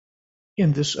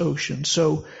in this ocean?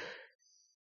 So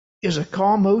is a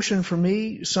calm ocean for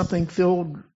me something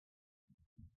filled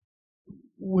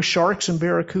with sharks and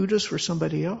barracudas for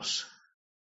somebody else?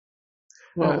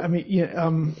 Well,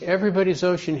 everybody's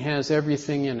ocean has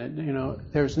everything in it.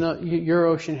 There's your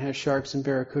ocean has sharks and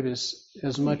barracudas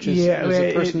as much as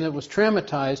a person that was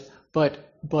traumatized, but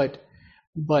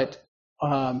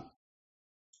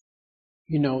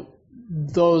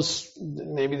those,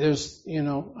 maybe there's,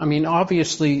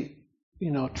 obviously,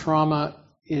 trauma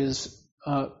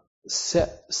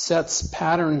sets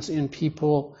patterns in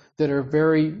people that are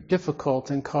very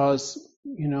difficult and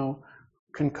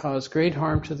can cause great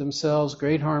harm to themselves,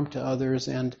 great harm to others,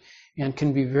 and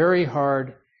can be very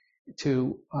hard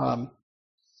to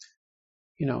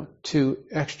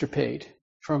extirpate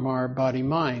from our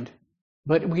body-mind.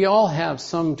 But we all have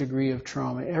some degree of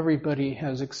trauma. Everybody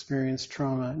has experienced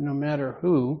trauma, no matter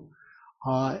who.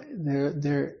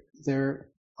 There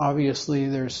obviously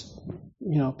there's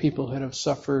people that have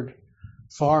suffered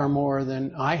far more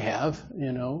than I have,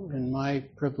 in my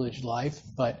privileged life.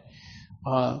 But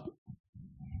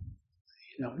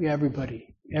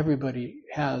everybody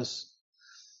has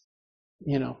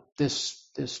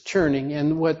this churning.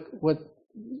 And what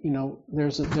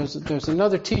there's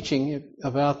another teaching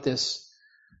about this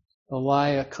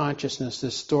alaya consciousness,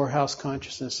 this storehouse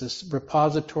consciousness, this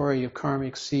repository of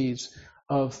karmic seeds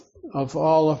of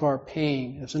all of our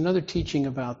pain. There's another teaching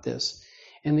about this.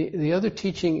 And the other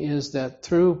teaching is that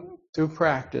through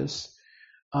practice,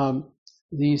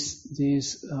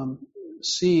 these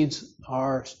seeds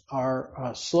are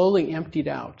slowly emptied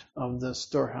out of the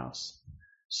storehouse,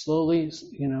 slowly,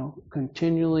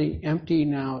 continually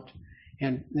emptying out,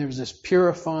 and there's this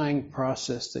purifying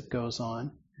process that goes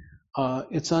on.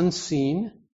 It's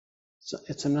unseen.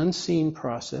 It's an unseen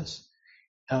process,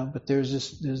 but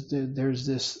there's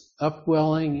this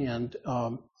upwelling and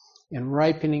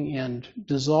ripening and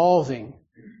dissolving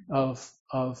of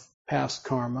past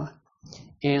karma,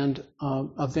 and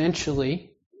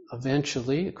eventually,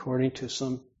 according to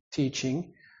some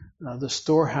teaching, the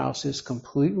storehouse is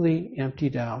completely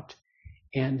emptied out,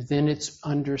 and then it's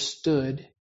understood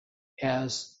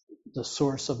as the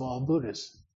source of all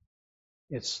Buddhas.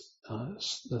 It's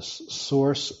the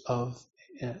source of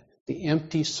the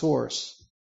empty source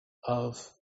of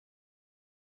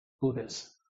Buddhas.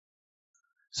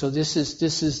 So this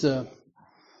is the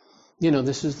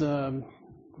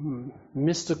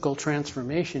mystical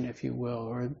transformation, if you will,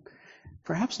 or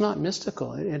perhaps not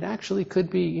mystical. It actually could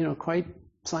be, quite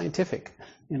scientific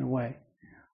in a way,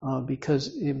 because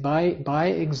by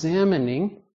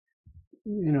examining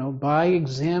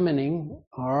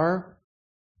our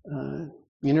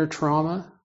inner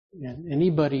trauma, and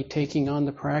anybody taking on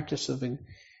the practice of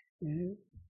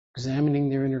examining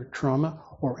their inner trauma,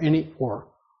 or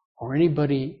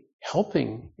anybody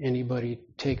helping anybody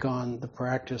take on the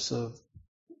practice of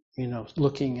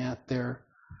looking at their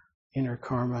inner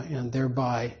karma, and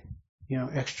thereby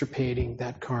extirpating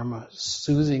that karma,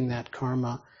 soothing that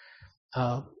karma,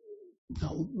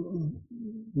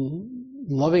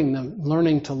 loving them,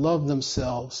 learning to love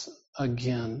themselves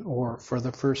again, or for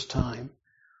the first time.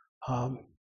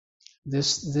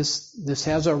 This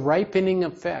has a ripening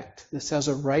effect. This has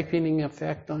a ripening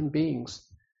effect on beings,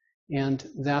 and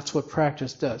that's what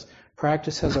practice does.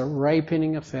 Practice has a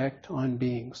ripening effect on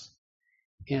beings,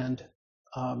 and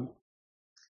a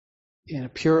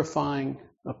purifying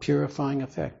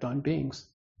effect on beings.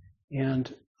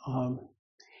 And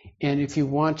if you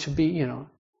want to be,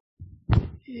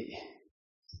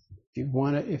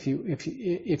 if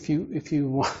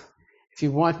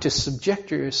you want to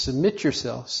submit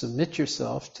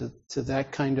yourself to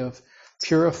that kind of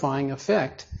purifying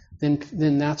effect,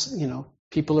 then that's,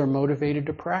 people are motivated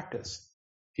to practice.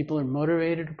 People are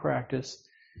motivated to practice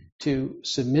to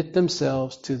submit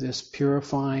themselves to this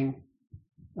purifying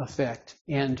effect.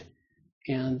 And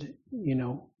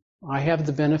I have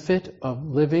the benefit of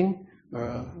living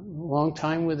a long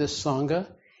time with this Sangha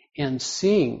and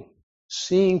seeing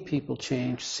people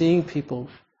change, seeing people,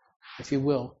 if you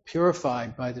will,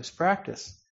 purified by this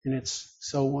practice. And it's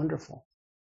so wonderful.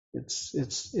 It's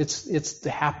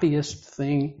the happiest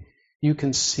thing you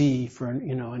can see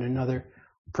in another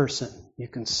person. You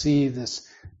can see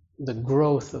the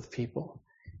growth of people,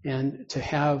 and to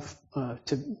have a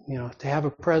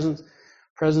presence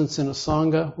in a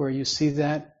Sangha where you see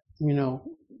that,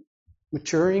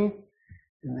 maturing,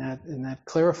 and that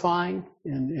clarifying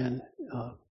and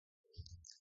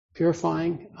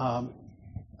purifying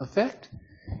effect.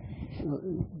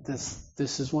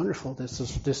 This is wonderful. This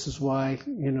is why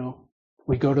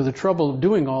we go to the trouble of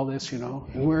doing all this,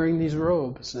 and wearing these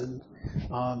robes and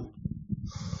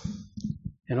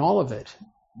all of it,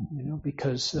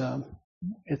 because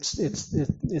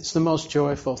it's the most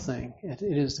joyful thing. It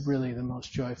is really the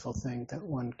most joyful thing that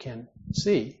one can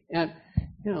see. And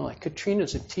like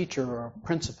Katrina's a teacher or a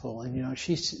principal, and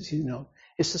she's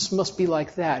it just must be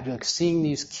like that, like seeing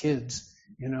these kids,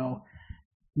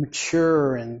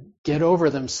 mature and get over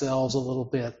themselves a little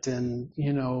bit, and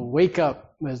wake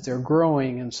up as they're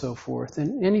growing and so forth.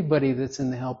 And anybody that's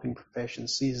in the helping profession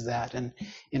sees that and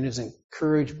is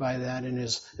encouraged by that and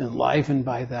is enlivened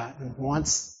by that and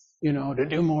wants to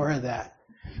do more of that.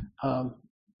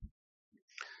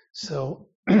 So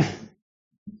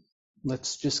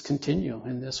let's just continue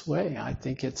in this way. I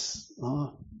think I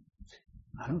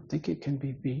don't think it can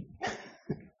be beat.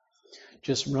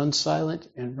 Just run silent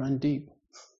and run deep.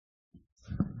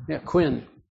 Yeah, Quinn.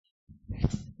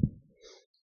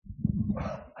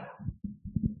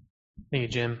 Hey,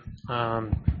 Jim.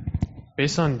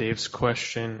 Based on Dave's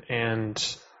question,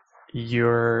 and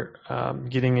you're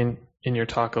getting in your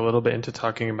talk a little bit into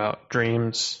talking about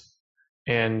dreams,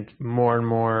 and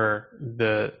more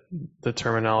the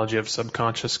terminology of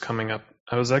subconscious coming up,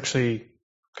 I was actually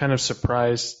kind of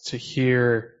surprised to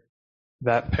hear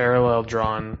that parallel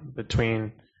drawn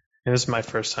between, and this is my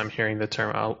first time hearing the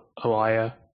term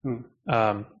alaya.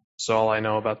 so all I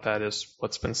know about that is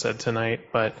what's been said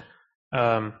tonight. But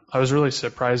I was really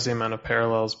surprised the amount of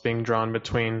parallels being drawn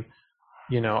between,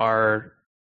 our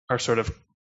sort of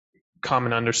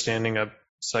common understanding of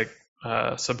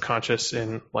subconscious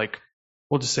in, like,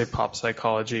 we'll just say pop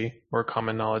psychology or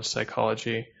common knowledge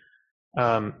psychology,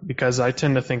 because I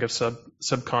tend to think of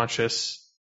subconscious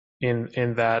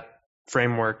in that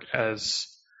framework as,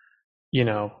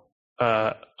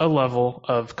 a level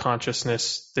of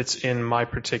consciousness that's in my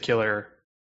particular,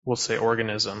 we'll say,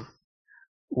 organism.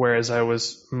 Whereas I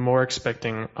was more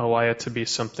expecting Alaya to be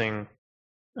something,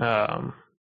 again,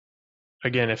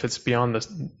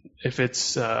 if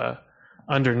it's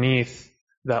underneath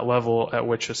that level at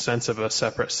which a sense of a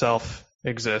separate self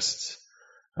exists,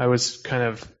 I was kind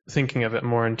of thinking of it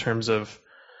more in terms of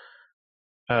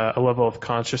a level of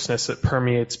consciousness that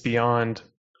permeates beyond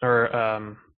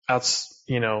or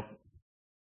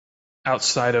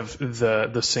outside of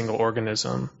the single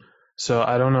organism. So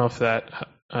I don't know if that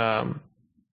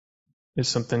is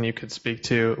something you could speak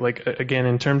to. Like, again,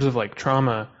 in terms of like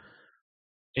trauma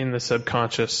in the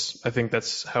subconscious, I think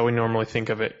that's how we normally think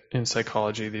of it in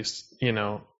psychology. These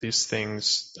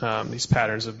things, these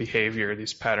patterns of behavior,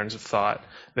 these patterns of thought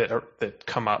that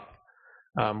come up,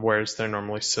 whereas they're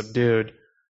normally subdued.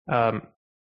 I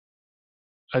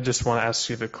just want to ask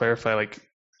you to clarify, like,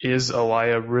 is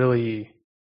Alaya really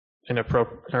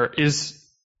or is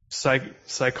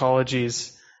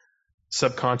psychology's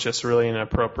subconscious really an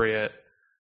appropriate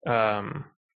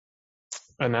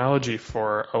analogy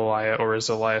for Alaya, or is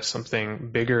Alaya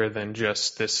something bigger than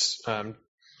just this kind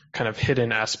of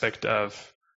hidden aspect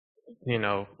of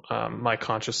my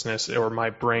consciousness or my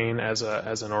brain as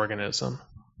an organism?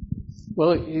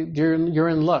 Well, you're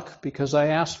in luck, because I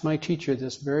asked my teacher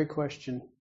this very question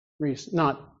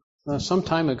some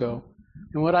time ago,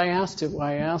 and what I asked was,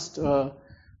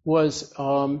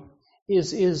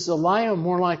 is Alaya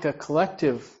more like a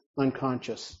collective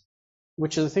unconscious,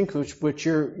 which I think which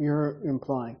you're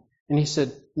implying? And he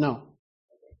said, no,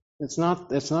 it's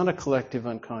not a collective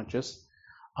unconscious.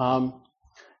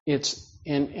 It's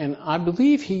and I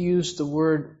believe he used the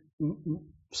word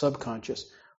subconscious.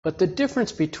 But the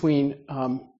difference between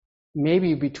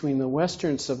maybe between the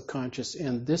Western subconscious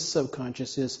and this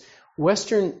subconscious is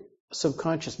Western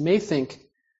subconscious may think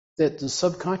that the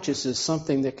subconscious is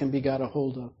something that can be got a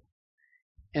hold of,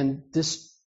 and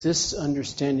this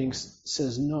understanding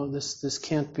says no, this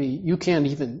can't be. You can't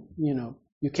even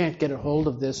you can't get a hold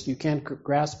of this. You can't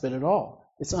grasp it at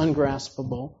all. It's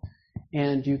ungraspable,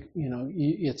 and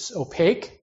it's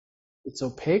opaque. It's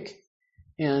opaque.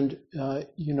 And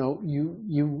it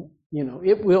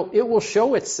will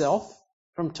show itself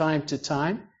from time to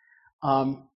time.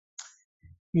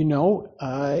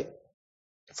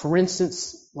 For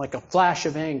instance, like a flash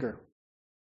of anger.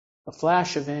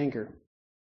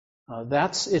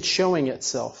 It's showing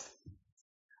itself.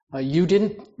 You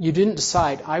didn't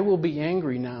decide I will be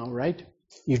angry now, right?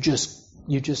 You just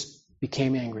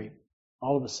became angry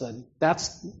all of a sudden.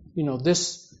 That's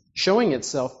this showing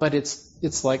itself, but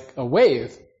it's like a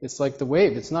wave. It's like the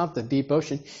wave. It's not the deep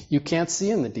ocean. You can't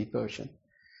see in the deep ocean.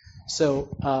 So,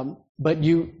 but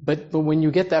when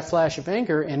you get that flash of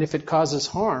anger, and if it causes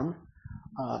harm,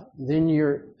 then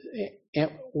you're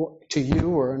to you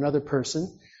or another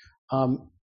person, then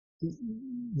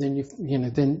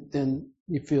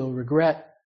you feel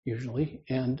regret usually,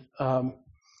 and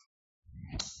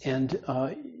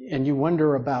you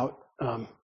wonder about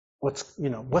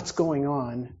what's going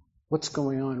on.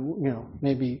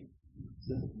 Maybe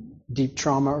deep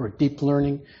trauma or deep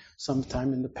learning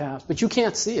sometime in the past, but you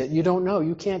can't see it. You don't know.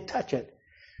 You can't touch it.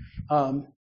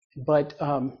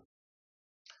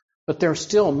 But there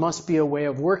still must be a way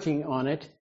of working on it.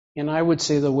 And I would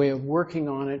say the way of working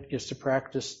on it is to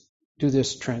do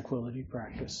this tranquility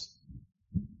practice,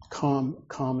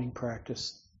 calming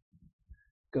practice.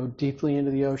 Go deeply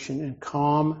into the ocean and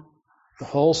calm the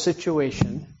whole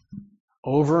situation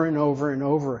over and over and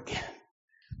over again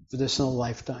for this whole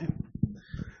lifetime.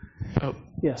 Oh,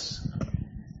 yes.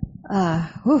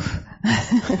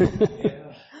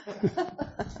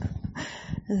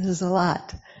 This is a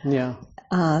lot. Yeah.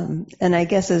 And I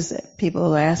guess as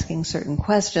people are asking certain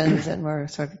questions and we're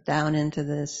sort of down into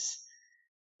this,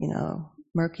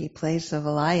 murky place of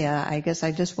Alaya, I guess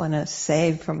I just want to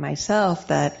say for myself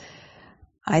that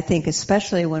I think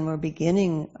especially when we're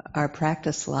beginning our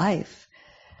practice life,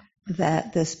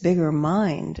 that this bigger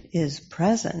mind is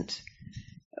present,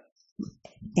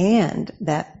 and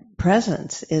that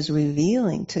presence is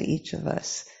revealing to each of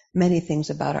us many things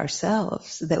about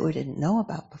ourselves that we didn't know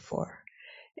about before.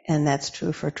 And that's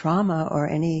true for trauma or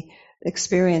any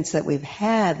experience that we've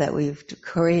had that we've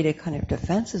created kind of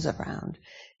defenses around.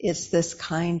 it's this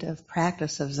kind of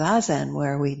practice of zazen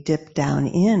where we dip down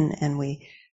in and we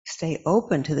stay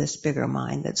open to this bigger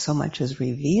mind that so much is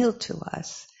revealed to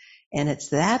us. And it's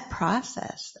that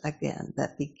process, again,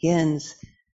 that begins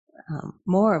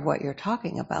more of what you're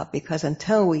talking about, because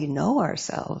until we know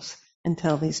ourselves,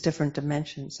 until these different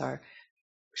dimensions are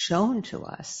shown to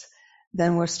us,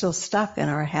 then we're still stuck in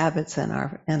our habits and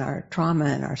our trauma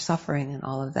and our suffering and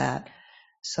all of that.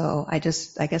 So I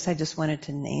guess I just wanted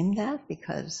to name that,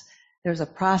 because there's a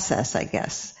process, I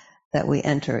guess, that we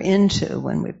enter into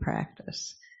when we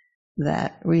practice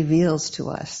that reveals to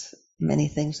us many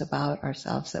things about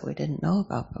ourselves that we didn't know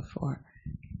about before.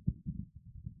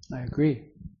 I agree.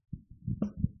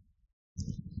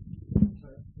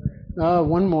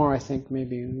 One more, I think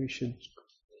maybe we should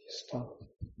stop.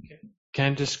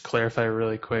 Can I just clarify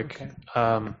really quick?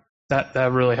 Okay.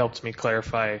 That really helped me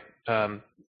clarify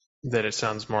that it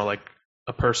sounds more like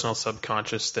a personal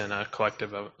subconscious than a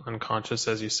collective unconscious,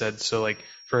 as you said. So, like,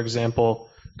 for example,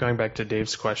 going back to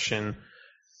Dave's question,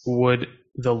 would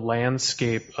the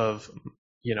landscape of,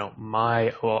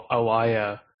 my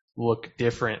alaya look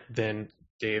different than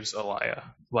Dave's alaya?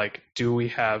 Like, do we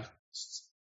have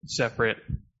separate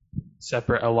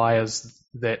alayas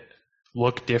that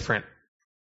look different,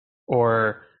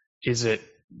 or does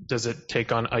it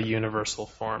take on a universal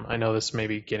form? I know this may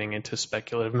be getting into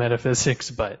speculative metaphysics,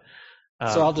 but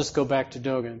so I'll just go back to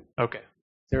Dogen. Okay.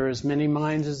 There are as many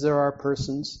minds as there are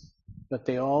persons, but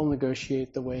they all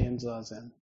negotiate the way in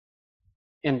Zazen.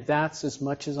 And that's as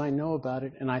much as I know about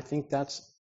it, and I think that's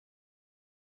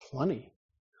plenty.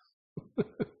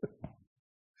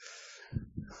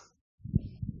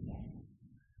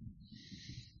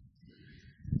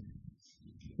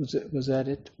 Was that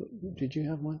it? Did you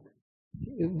have one?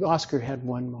 Oscar had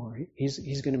one more.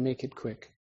 He's going to make it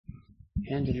quick.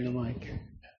 Hand it to the mic.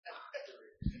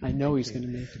 I know he's going to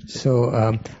make it.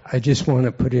 So I just want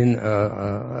to put in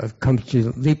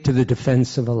leap to the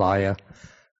defense of alaya.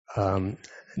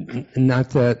 Not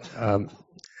that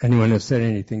anyone has said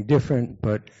anything different,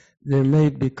 but there may,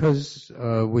 because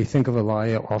we think of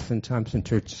alaya oftentimes in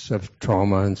terms of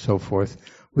trauma and so forth,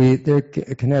 there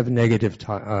can have a negative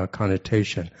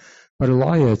connotation. But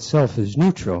alaya itself is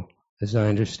neutral, as I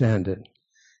understand it.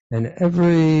 And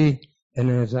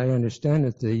as I understand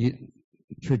it, the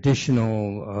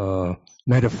traditional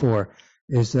metaphor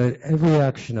is that every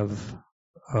action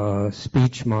of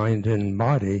speech, mind, and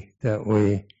body that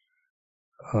we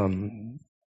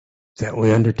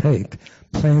undertake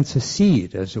plants a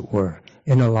seed, as it were,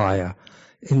 in the alaya,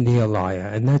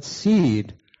 and that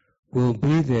seed will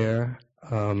be there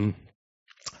and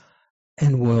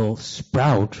will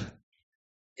sprout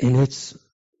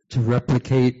to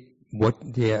replicate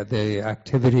what the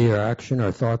activity or action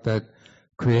or thought that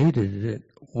created it,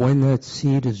 when that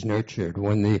seed is nurtured,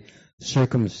 when the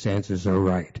circumstances are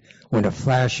right, when a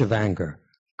flash of anger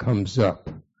comes up.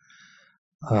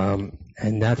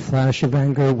 And that flash of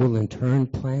anger will in turn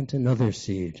plant another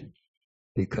seed,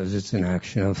 because it's an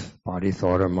action of body,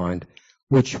 thought, or mind,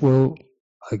 which will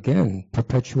again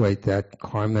perpetuate that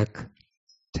karmic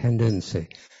tendency.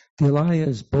 The alaya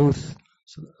is both,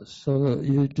 so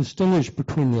you distinguish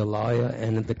between the alaya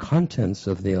and the contents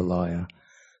of the alaya.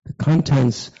 The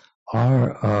contents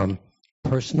are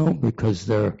personal, because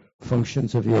they're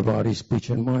functions of your body, speech,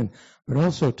 and mind, but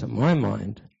also, to my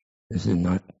mind, is it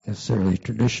not necessarily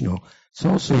traditional, it's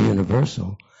also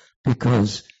universal,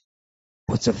 because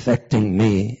what's affecting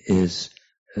me is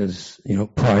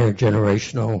prior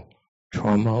generational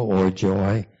trauma or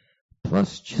joy,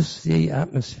 plus just the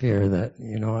atmosphere that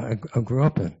I grew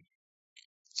up in.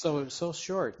 So it was so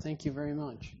short. Thank you very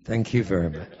much. Thank you very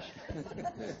much.